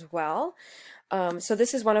motifs as well. So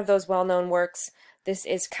this is one of those well-known works. This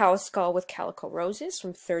is Cow's Skull with Calico Roses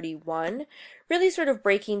from 31, really sort of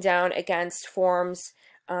breaking down against forms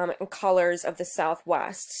and colors of the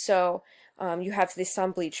Southwest. So you have the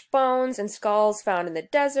sun-bleached bones and skulls found in the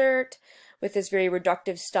desert with this very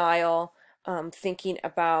reductive style, thinking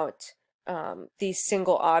about these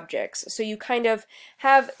single objects. So you kind of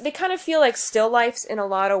have, they kind of feel like still lifes in a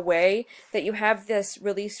lot of way, that you have this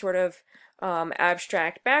really sort of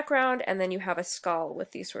abstract background, and then you have a skull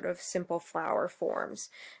with these sort of simple flower forms.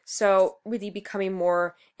 So really becoming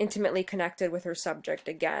more intimately connected with her subject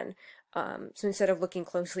again, So instead of looking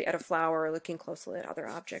closely at a flower or looking closely at other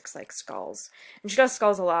objects like skulls. And she does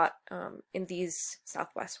skulls a lot in these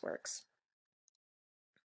Southwest works.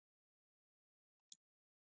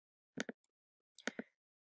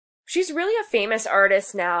 She's really a famous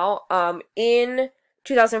artist now. In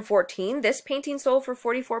 2014, this painting sold for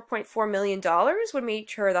 $44.4 million, would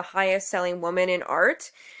make her the highest selling woman in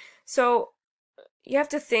art. So you have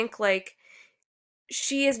to think, like,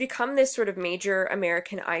 she has become this sort of major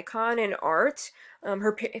American icon in art.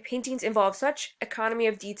 Her paintings involve such economy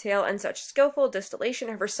of detail and such skillful distillation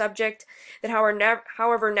of her subject that,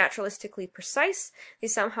 however naturalistically precise, they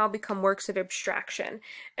somehow become works of abstraction.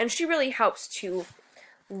 And she really helps to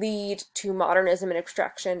lead to modernism and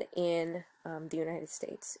abstraction in the United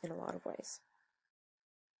States in a lot of ways.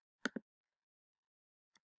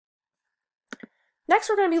 Next,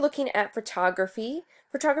 we're going to be looking at photography.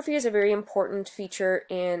 Photography is a very important feature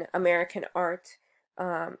in American art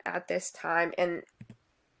at this time. And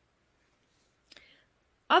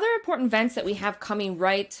other important events that we have coming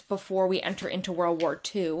right before we enter into World War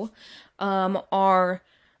II are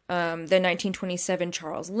the 1927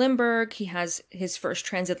 Charles Lindbergh. He has his first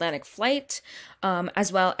transatlantic flight,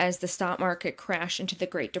 as well as the stock market crash into the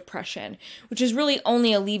Great Depression, which is really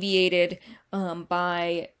only alleviated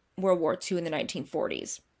by World War II in the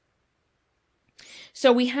 1940s.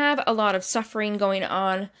 So we have a lot of suffering going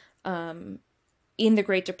on in the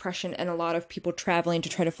Great Depression and a lot of people traveling to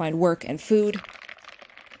try to find work and food,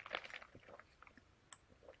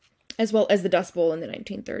 as well as the Dust Bowl in the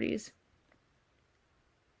 1930s.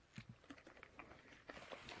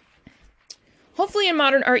 Hopefully in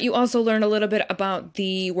modern art you also learn a little bit about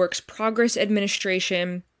the Works Progress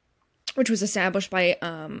Administration, which was established by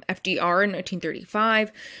FDR in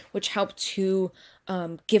 1935, which helped to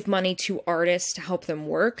give money to artists to help them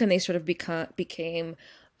work, and they sort of became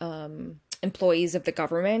employees of the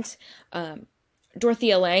government.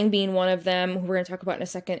 Dorothea Lange being one of them, who we're going to talk about in a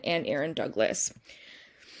second, and Aaron Douglas.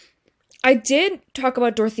 I did talk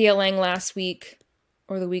about Dorothea Lange last week,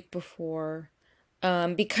 or the week before,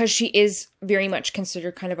 because she is very much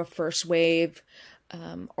considered kind of a first wave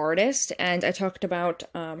artist, and I talked about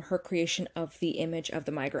her creation of the image of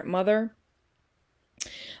the migrant mother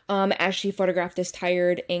as she photographed this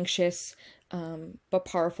tired, anxious, but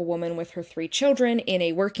powerful woman with her 3 children in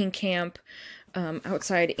a working camp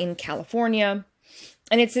outside in California.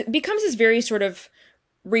 And it becomes this very sort of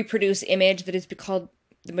reproduced image that is called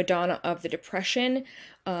the Madonna of the Depression.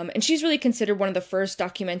 And she's really considered one of the first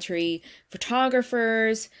documentary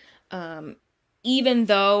photographers, even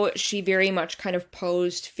though she very much kind of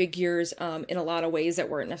posed figures in a lot of ways that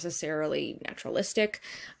weren't necessarily naturalistic,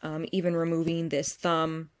 even removing this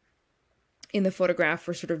thumb in the photograph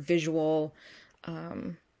for sort of visual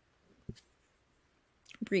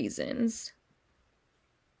reasons.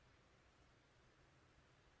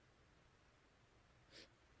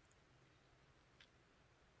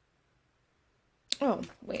 Oh,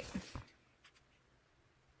 wait.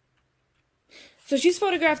 So she's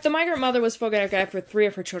photographed, the migrant mother was photographed with 3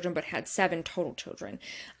 of her children, but had 7 total children.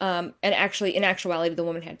 And actually, in actuality, the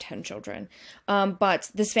woman had 10 children.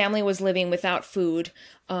 But this family was living without food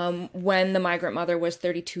when the migrant mother was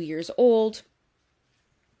 32 years old.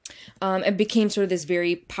 It became sort of this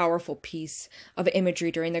very powerful piece of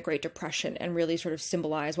imagery during the Great Depression and really sort of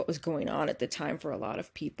symbolized what was going on at the time for a lot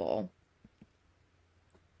of people.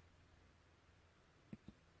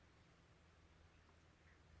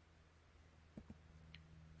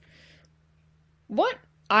 What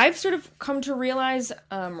I've sort of come to realize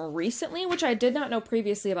recently, which I did not know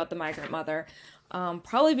previously about the migrant mother,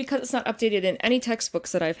 probably because it's not updated in any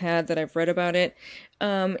textbooks that I've read about it,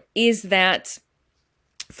 is that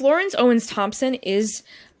Florence Owens Thompson is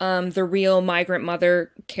the real migrant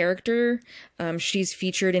mother character. She's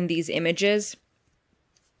featured in these images.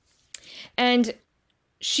 And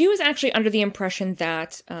she was actually under the impression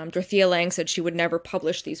that Dorothea Lange said she would never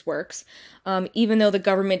publish these works, even though the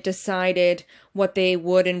government decided what they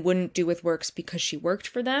would and wouldn't do with works because she worked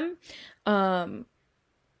for them.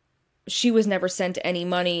 She was never sent any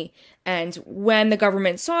money, and when the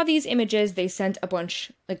government saw these images, they sent a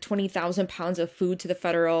bunch, like 20,000 pounds of food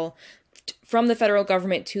to from the federal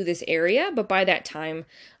government to this area, but by that time,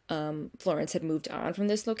 Florence had moved on from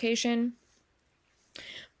this location.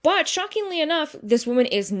 But shockingly enough, this woman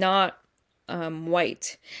is not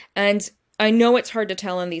white. And I know it's hard to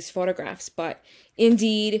tell in these photographs, but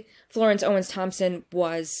indeed, Florence Owens Thompson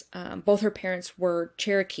was, both her parents were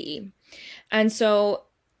Cherokee. And so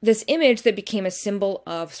this image that became a symbol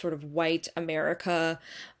of sort of white America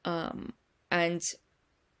and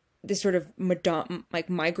this sort of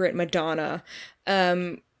migrant Madonna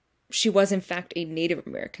she was in fact a Native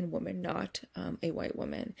American woman, not a white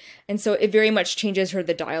woman. And so it very much changes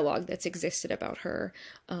the dialogue that's existed about her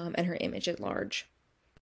and her image at large.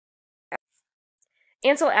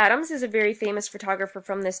 Ansel Adams is a very famous photographer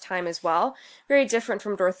from this time as well, very different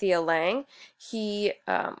from Dorothea Lange. He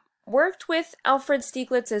worked with Alfred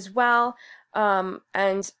Stieglitz as well,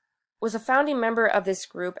 and was a founding member of this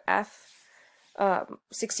group, F64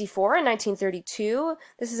 in 1932.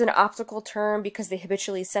 This is an optical term because they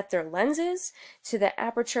habitually set their lenses to the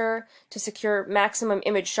aperture to secure maximum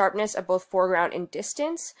image sharpness of both foreground and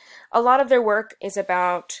distance. A lot of their work is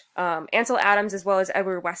about Ansel Adams as well as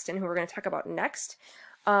Edward Weston, who we're going to talk about next,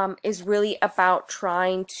 is really about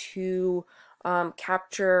trying to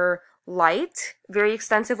capture light very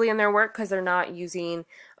extensively in their work because they're not using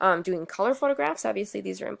doing color photographs. Obviously,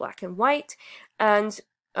 these are in black and white, and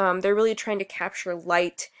they're really trying to capture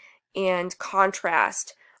light and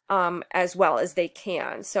contrast as well as they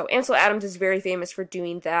can. So Ansel Adams is very famous for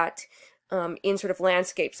doing that in sort of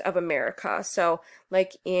landscapes of America. So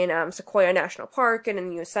like in Sequoia National Park and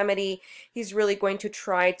in Yosemite, he's really going to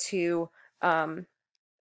try to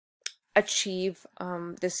achieve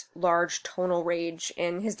this large tonal range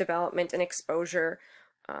in his development and exposure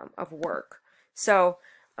of work. So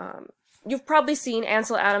you've probably seen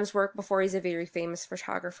Ansel Adams' work before. He's a very famous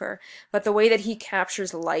photographer, but the way that he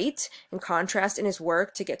captures light and contrast in his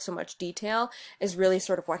work to get so much detail is really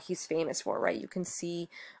sort of what he's famous for, right? You can see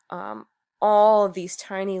all of these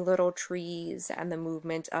tiny little trees and the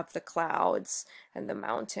movement of the clouds and the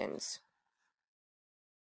mountains.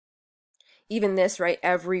 Even this, right,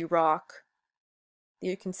 every rock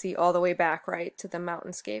you can see all the way back, right, to the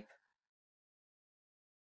mountainscape.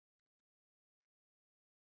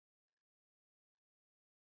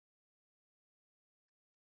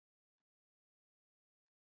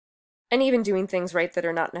 And even doing things, right, that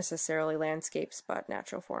are not necessarily landscapes, but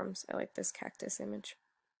natural forms. I like this cactus image.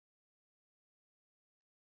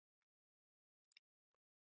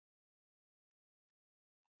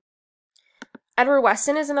 Edward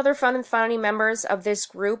Weston is another founding members of this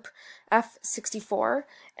group, F64,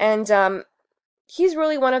 and he's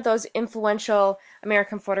really one of those influential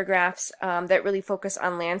American photographs that really focus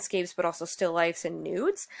on landscapes, but also still lifes and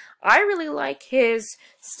nudes. I really like his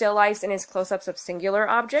still lifes and his close-ups of singular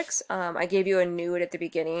objects. I gave you a nude at the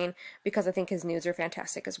beginning because I think his nudes are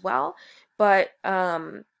fantastic as well. But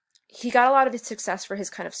he got a lot of his success for his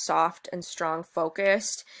kind of soft and strong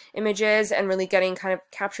focused images and really getting kind of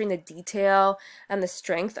capturing the detail and the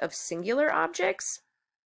strength of singular objects.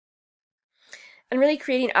 And really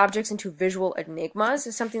creating objects into visual enigmas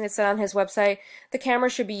is something that's said on his website. The camera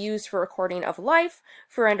should be used for recording of life,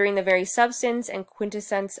 for rendering the very substance and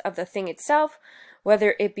quintessence of the thing itself,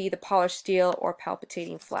 whether it be the polished steel or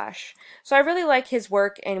palpitating flesh. So I really like his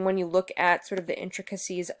work, and when you look at sort of the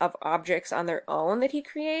intricacies of objects on their own that he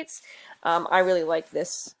creates, I really like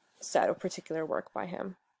this set of particular work by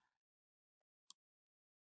him.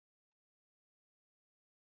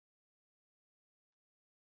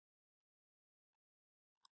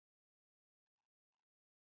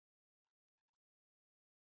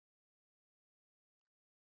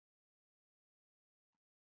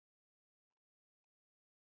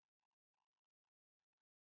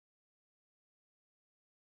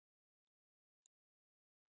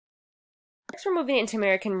 Next, we're moving into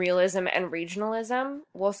American realism and regionalism.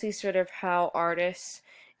 We'll see sort of how artists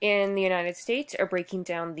in the United States are breaking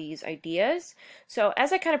down these ideas. So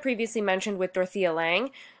as I kind of previously mentioned with Dorothea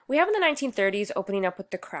Lange, we have in the 1930s opening up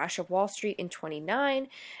with the crash of Wall Street in 29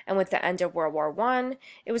 and with the end of World War I.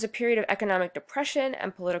 It was a period of economic depression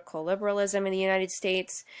and political liberalism in the United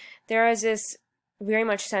States. There is this very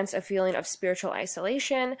much sense of feeling of spiritual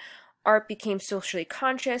isolation. Art became socially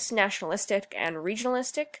conscious, nationalistic, and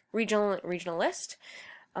regionalist,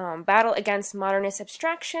 battle against modernist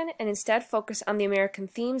abstraction, and instead focus on the American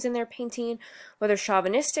themes in their painting, whether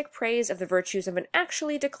chauvinistic praise of the virtues of an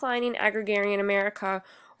actually declining agrarian America,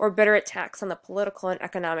 or bitter attacks on the political and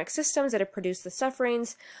economic systems that have produced the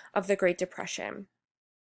sufferings of the Great Depression.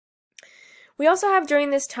 We also have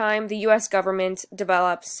during this time the U.S. government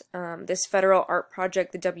develops this federal art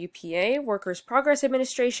project, the WPA, Workers' Progress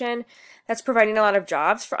Administration, that's providing a lot of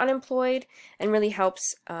jobs for unemployed and really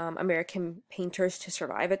helps American painters to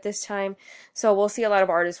survive at this time. So we'll see a lot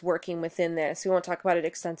of artists working within this. We won't talk about it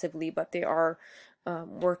extensively, but they are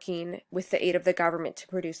working with the aid of the government to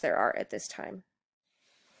produce their art at this time.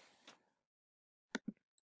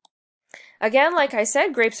 Again, like I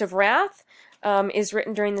said, Grapes of Wrath is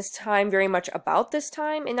written during this time, very much about this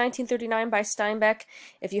time in 1939 by Steinbeck.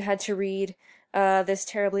 If you had to read this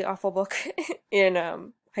terribly awful book in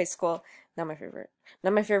high school, not my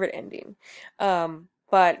favorite ending.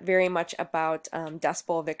 but very much about Dust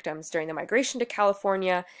Bowl victims during the migration to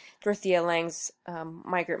California. Dorothea Lange's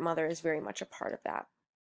migrant mother is very much a part of that.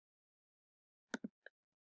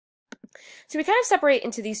 So we kind of separate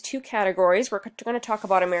into these two categories. We're going to talk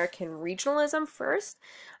about American regionalism first,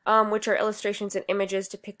 which are illustrations and images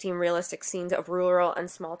depicting realistic scenes of rural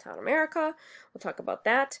and small town America. We'll talk about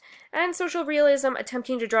that. And social realism,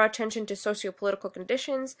 attempting to draw attention to socio-political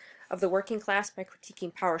conditions of the working class by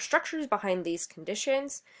critiquing power structures behind these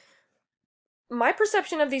conditions. My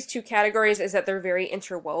perception of these two categories is that they're very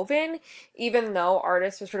interwoven, even though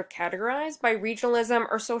artists are sort of categorized by regionalism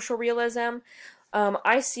or social realism.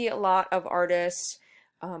 I see a lot of artists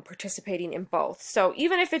participating in both. So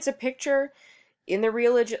even if it's a picture in the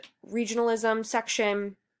regionalism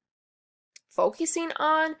section focusing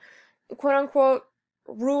on quote-unquote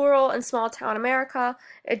rural and small town America,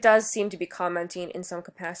 it does seem to be commenting in some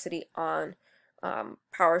capacity on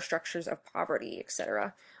power structures of poverty,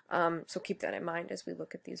 etc. So keep that in mind as we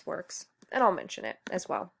look at these works, and I'll mention it as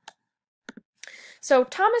well. So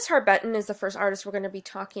Thomas Hart Benton is the first artist we're going to be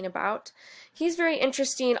talking about. He's very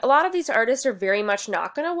interesting. A lot of these artists are very much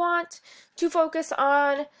not going to want to focus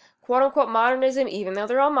on quote-unquote modernism, even though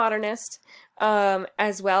they're all modernist,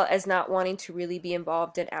 as well as not wanting to really be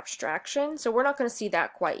involved in abstraction. So we're not going to see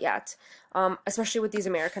that quite yet. Especially with these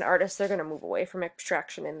American artists, they're going to move away from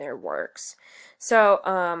abstraction in their works.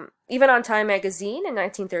 So even on Time magazine in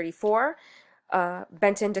 1934,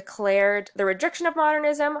 Benton declared the rejection of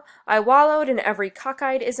modernism. I wallowed in every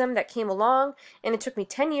cockeyed ism that came along, and it took me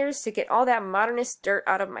 10 years to get all that modernist dirt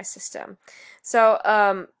out of my system.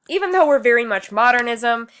 So even though we're very much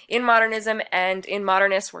modernism and in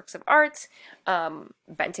modernist works of art,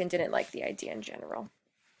 Benton didn't like the idea in general.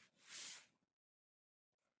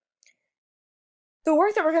 The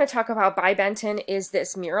work that we're going to talk about by Benton is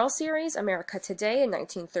this mural series, America Today in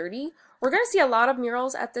 1930. We're going to see a lot of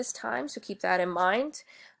murals at this time, so keep that in mind.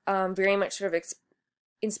 Very much sort of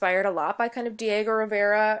inspired a lot by kind of Diego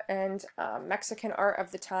Rivera and Mexican art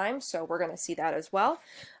of the time, so we're going to see that as well.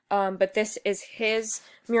 But this is his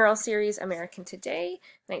mural series, American Today,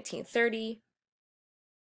 1930.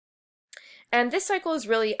 And this cycle is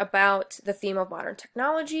really about the theme of modern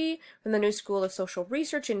technology from the New School of Social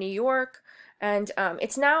Research in New York. And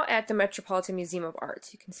it's now at the Metropolitan Museum of Art.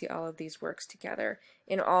 You can see all of these works together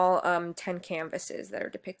in all 10 canvases that are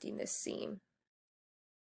depicting this scene.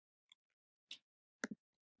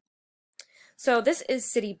 So this is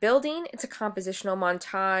City Building. It's a compositional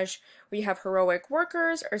montage where you have heroic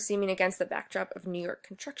workers are seeming against the backdrop of New York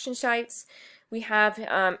construction sites. We have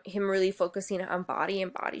him really focusing on body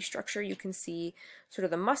and body structure. You can see sort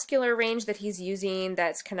of the muscular range that he's using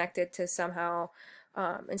that's connected to somehow,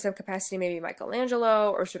 in some capacity, maybe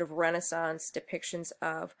Michelangelo or sort of Renaissance depictions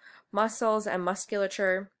of muscles and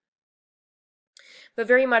musculature. But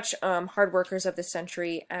very much hard workers of the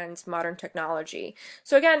century and modern technology.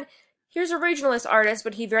 So again, here's a regionalist artist,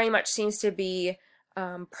 but he very much seems to be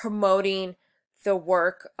promoting the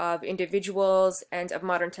work of individuals and of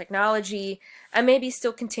modern technology, and maybe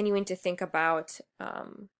still continuing to think about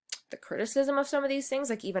the criticism of some of these things,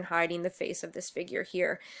 like even hiding the face of this figure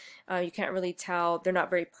here. You can't really tell. They're not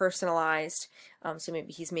very personalized, so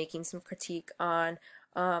maybe he's making some critique on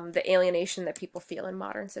the alienation that people feel in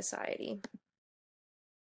modern society.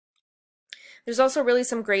 There's also really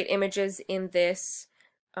some great images in this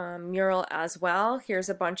mural as well. Here's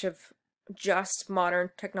a bunch of just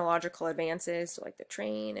modern technological advances, so like the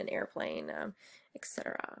train and airplane,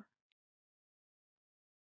 etc.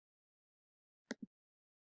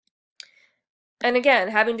 And again,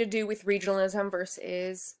 having to do with regionalism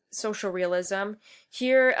versus social realism.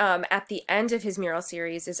 Here at the end of his mural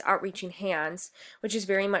series is Outreaching Hands, which is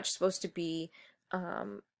very much supposed to be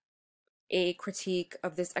a critique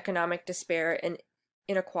of this economic despair and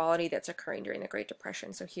inequality that's occurring during the Great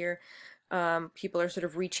Depression. So here people are sort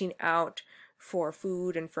of reaching out for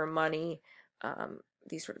food and for money,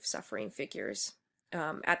 these sort of suffering figures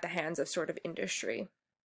at the hands of sort of industry.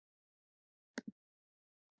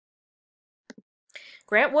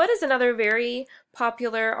 Grant Wood is another very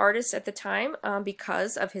popular artist at the time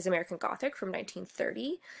because of his American Gothic from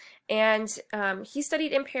 1930. And he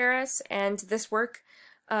studied in Paris, and this work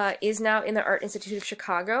is now in the Art Institute of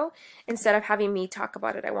Chicago. Instead of having me talk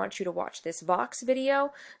about it, I want you to watch this Vox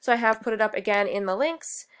video. So I have put it up again in the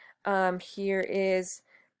links. Here is,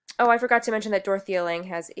 oh, I forgot to mention that Dorothea Lange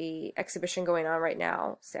has a exhibition going on right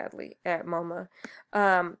now, sadly, at MoMA,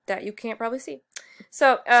 that you can't probably see.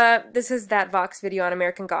 So this is that Vox video on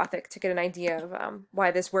American Gothic to get an idea of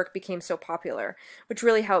why this work became so popular, which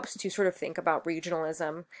really helps to sort of think about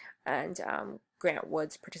regionalism and Grant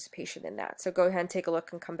Wood's participation in that. So go ahead and take a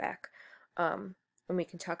look and come back when and we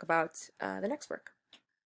can talk about the next work.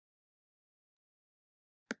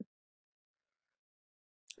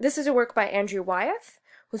 This is a work by Andrew Wyeth,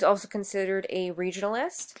 who's also considered a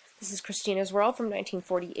regionalist. This is Christina's World from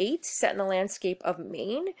 1948, set in the landscape of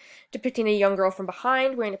Maine, depicting a young girl from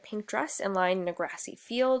behind wearing a pink dress and lying in a grassy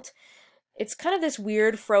field. It's kind of this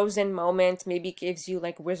weird frozen moment, maybe gives you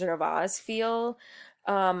like Wizard of Oz feel.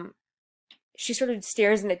 She sort of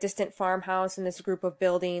stares in a distant farmhouse in this group of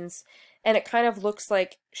buildings, and it kind of looks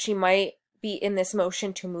like she might be in this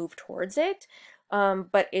motion to move towards it,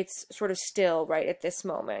 but it's sort of still right at this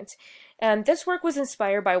moment. And this work was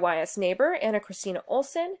inspired by Wyeth's neighbor, Anna Christina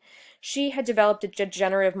Olsen. She had developed a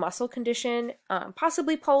degenerative muscle condition,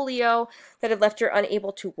 possibly polio, that had left her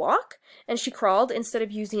unable to walk, and she crawled instead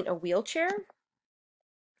of using a wheelchair.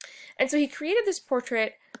 And so he created this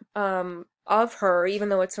portrait of her, even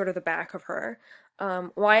though it's sort of the back of her.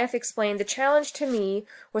 Wyeth explained, "The challenge to me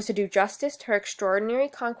was to do justice to her extraordinary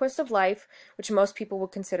conquest of life, which most people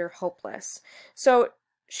would consider hopeless." So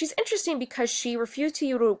she's interesting because she refused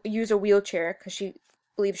to use a wheelchair because she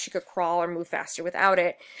believed she could crawl or move faster without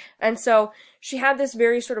it. And so she had this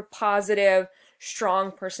very sort of positive,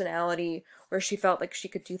 strong personality where she felt like she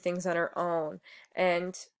could do things on her own.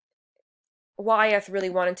 And Wyeth really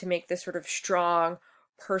wanted to make this sort of strong,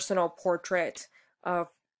 personal portrait of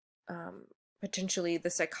potentially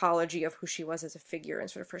the psychology of who she was as a figure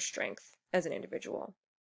and sort of her strength as an individual.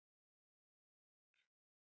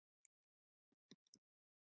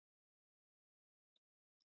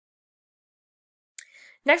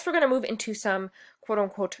 Next, we're going to move into some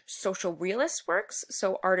quote-unquote social realist works,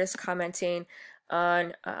 so artists commenting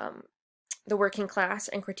on the working class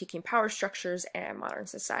and critiquing power structures and modern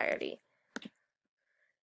society.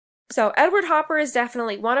 So Edward Hopper is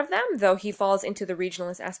definitely one of them, though he falls into the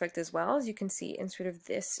regionalist aspect as well, as you can see in sort of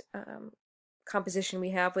this composition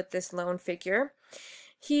we have with this lone figure.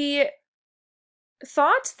 He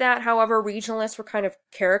thought that, however, regionalists were kind of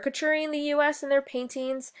caricaturing the U.S. in their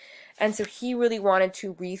paintings, and so he really wanted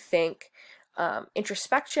to rethink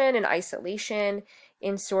introspection and isolation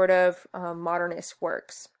in sort of modernist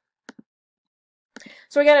works.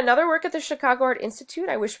 So again, another work at the Chicago Art Institute.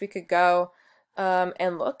 I wish we could go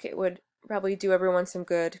and look. It would probably do everyone some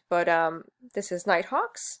good, but this is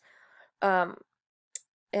Nighthawks.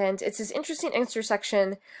 And it's this interesting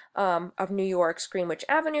intersection of New York's Greenwich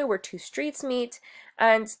Avenue where two streets meet.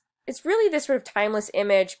 And it's really this sort of timeless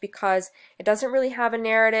image because it doesn't really have a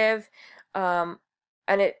narrative. And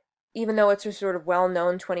even though it's a sort of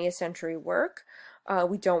well-known 20th century work,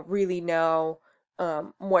 we don't really know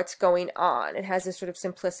what's going on. It has this sort of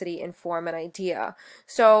simplicity in form and idea.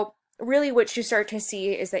 So really what you start to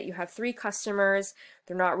see is that you have three customers.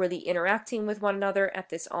 They're not really interacting with one another at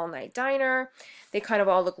this all-night diner. They kind of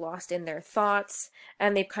all look lost in their thoughts,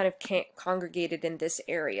 and they've kind of congregated in this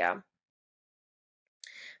area.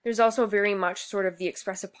 There's also very much sort of the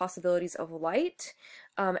expressive possibilities of light.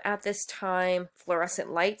 At this time,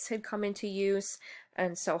 fluorescent lights had come into use,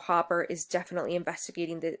 and so Hopper is definitely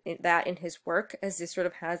investigating that in his work, as this sort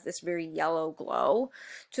of has this very yellow glow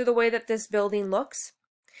to the way that this building looks.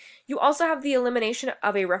 You also have the elimination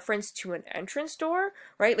of a reference to an entrance door,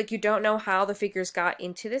 right? Like you don't know how the figures got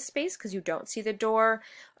into this space because you don't see the door.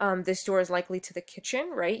 This door is likely to the kitchen,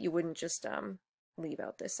 right? You wouldn't just leave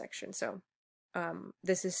out this section. So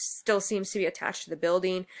this is still seems to be attached to the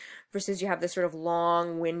building versus you have this sort of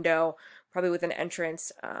long window, probably with an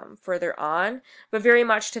entrance further on, but very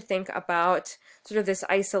much to think about sort of this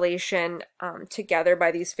isolation together by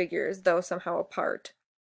these figures, though somehow apart.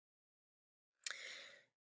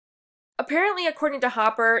 Apparently, according to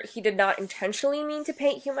Hopper, he did not intentionally mean to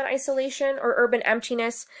paint human isolation or urban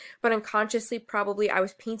emptiness, but unconsciously, probably, I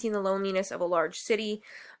was painting the loneliness of a large city.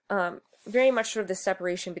 Very much sort of the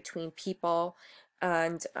separation between people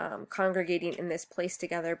and congregating in this place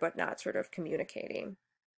together, but not sort of communicating.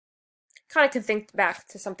 Kind of can think back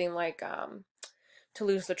to something like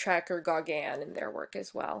Toulouse-Lautrec or Gauguin in their work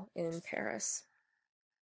as well in Paris.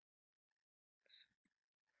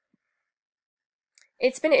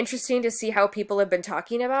 It's been interesting to see how people have been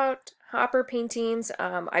talking about Hopper paintings.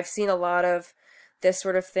 I've seen a lot of this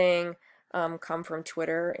sort of thing come from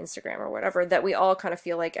Twitter, Instagram, or whatever, that we all kind of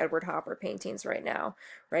feel like Edward Hopper paintings right now,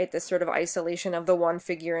 right? This sort of isolation of the one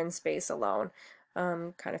figure in space alone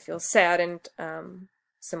kind of feels sad and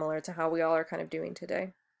similar to how we all are kind of doing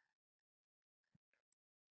today.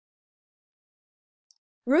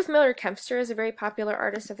 Ruth Miller Kempster is a very popular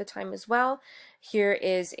artist of the time as well. Here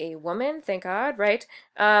is a woman, thank God, right?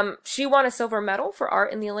 She won a silver medal for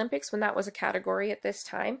art in the Olympics when that was a category at this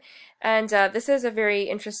time. And this is a very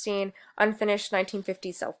interesting, unfinished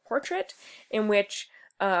 1950s self-portrait in which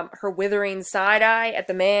her withering side eye at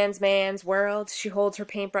the man's world. She holds her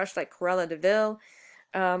paintbrush like Cruella de Vil.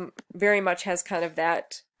 Very much has kind of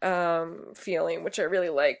that feeling, which I really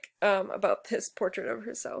like about this portrait of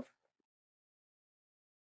herself.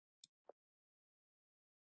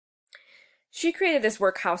 She created this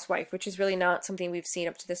work, Housewife, which is really not something we've seen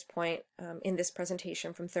up to this point in this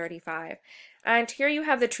presentation from 35. And here you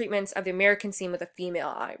have the treatments of the American scene with a female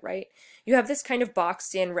eye, right? You have this kind of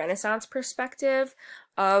boxed in Renaissance perspective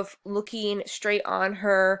of looking straight on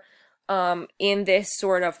her in this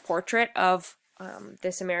sort of portrait of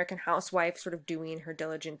this American housewife sort of doing her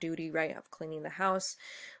diligent duty, right, of cleaning the house,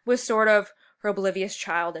 with sort of her oblivious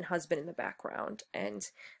child and husband in the background. And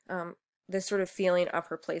this sort of feeling of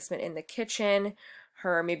her placement in the kitchen,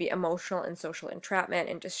 her maybe emotional and social entrapment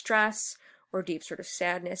and distress, or deep sort of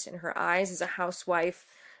sadness in her eyes as a housewife,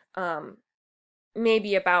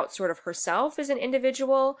 maybe about sort of herself as an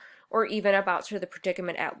individual, or even about sort of the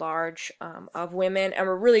predicament at large of women. And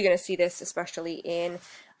we're really going to see this especially in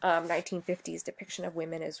 1950s depiction of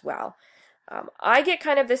women as well. I get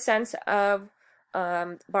kind of the sense of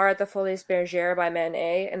Bar at the Folies Bergère by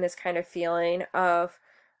Manet, and this kind of feeling of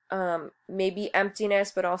maybe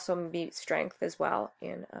emptiness, but also maybe strength as well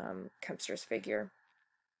in Kempster's figure.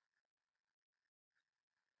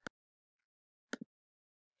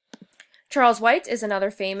 Charles White is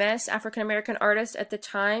another famous African-American artist at the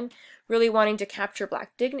time, really wanting to capture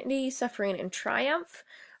Black dignity, suffering, and triumph.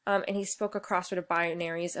 And he spoke across sort of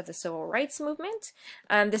binaries of the civil rights movement.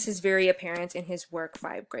 This is very apparent in his work,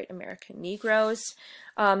 Five Great American Negroes.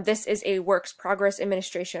 This is a Works Progress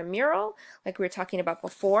Administration mural, like we were talking about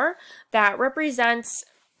before, that represents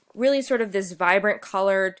really sort of this vibrant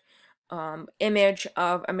colored image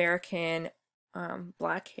of American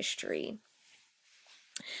Black history.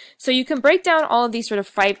 So you can break down all of these sort of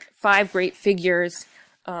five great figures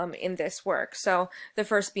in this work. So the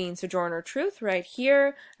first being Sojourner Truth, right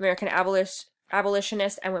here, American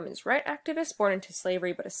abolitionist and women's rights activist, born into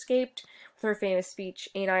slavery but escaped, with her famous speech,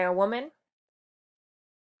 "Ain't I a Woman?"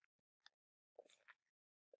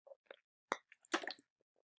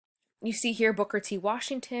 You see here Booker T.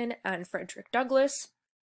 Washington and Frederick Douglass.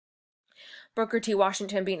 Booker T.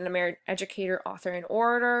 Washington being an American educator, author, and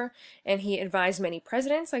orator, and he advised many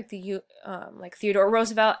presidents like Theodore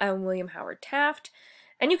Roosevelt and William Howard Taft.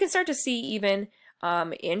 And you can start to see even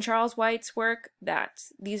in Charles White's work that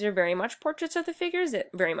these are very much portraits of the figures. It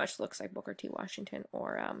very much looks like Booker T. Washington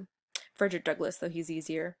or Frederick Douglass, though he's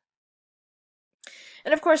easier.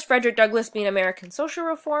 And of course, Frederick Douglass being an American social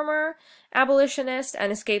reformer, abolitionist,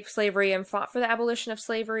 and escaped slavery and fought for the abolition of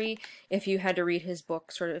slavery. If you had to read his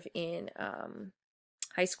book sort of in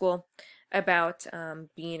high school about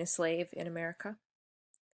being a slave in America.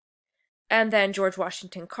 And then George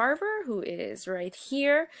Washington Carver, who is right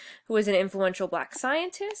here, who was an influential Black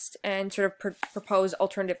scientist and sort of proposed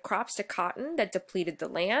alternative crops to cotton that depleted the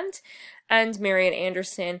land. And Marian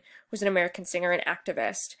Anderson was an American singer and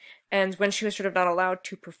activist. And when she was sort of not allowed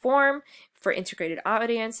to perform for integrated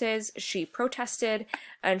audiences, she protested,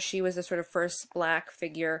 and she was the sort of first Black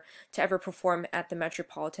figure to ever perform at the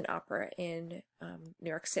Metropolitan Opera in New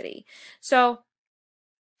York City. So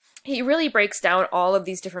he really breaks down all of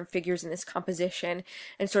these different figures in this composition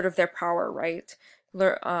and sort of their power, right?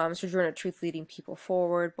 Sojourner Truth leading people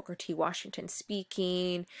forward, Booker T. Washington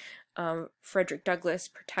speaking, Frederick Douglass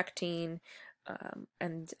protecting,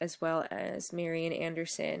 and as well as Marian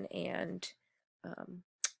Anderson and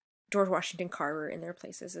George Washington Carver in their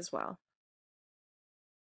places as well.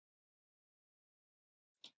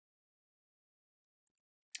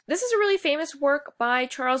 This is a really famous work by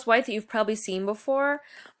Charles White that you've probably seen before.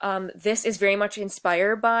 This is very much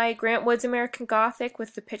inspired by Grant Wood's American Gothic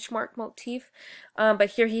with the pitchmark motif. But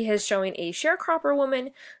here he is showing a sharecropper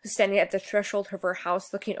woman who's standing at the threshold of her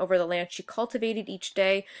house looking over the land she cultivated each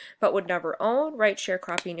day but would never own, right?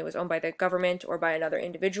 Sharecropping, it was owned by the government or by another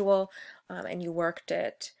individual, and you worked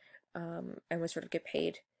it and would sort of get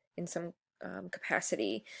paid in some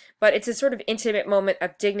capacity. But it's a sort of intimate moment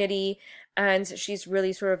of dignity, and she's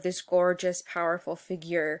really sort of this gorgeous, powerful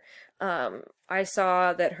figure. I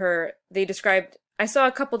saw that I saw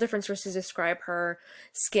a couple different sources describe her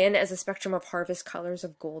skin as a spectrum of harvest colors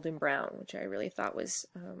of gold and brown, which I really thought was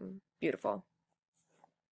beautiful.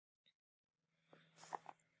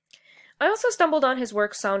 I also stumbled on his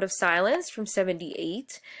work Sound of Silence from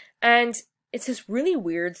 78, and it's this really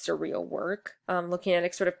weird, surreal work, looking at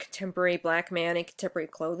a sort of contemporary Black man in contemporary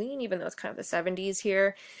clothing, even though it's kind of the 70s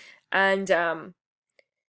here. And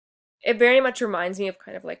it very much reminds me of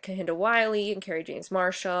kind of like Kehinde Wiley and Carrie James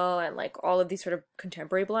Marshall and like all of these sort of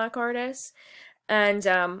contemporary Black artists. And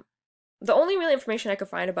the only real information I could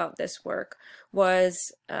find about this work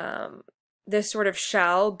was this sort of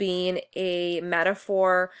shell being a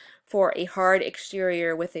metaphor for a hard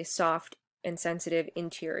exterior with a soft and sensitive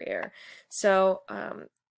interior. So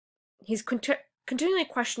he's continually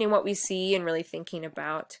questioning what we see and really thinking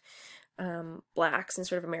about blacks and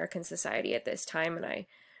sort of American society at this time. And I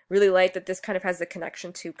really like that this kind of has the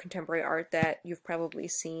connection to contemporary art that you've probably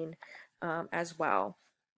seen as well.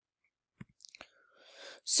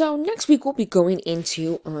 So next week we'll be going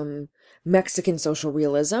into Mexican social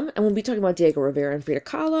realism, and we'll be talking about Diego Rivera and Frida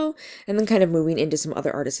Kahlo, and then kind of moving into some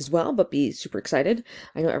other artists as well, but be super excited.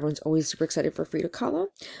 I know everyone's always super excited for Frida Kahlo.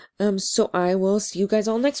 So I will see you guys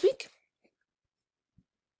all next week.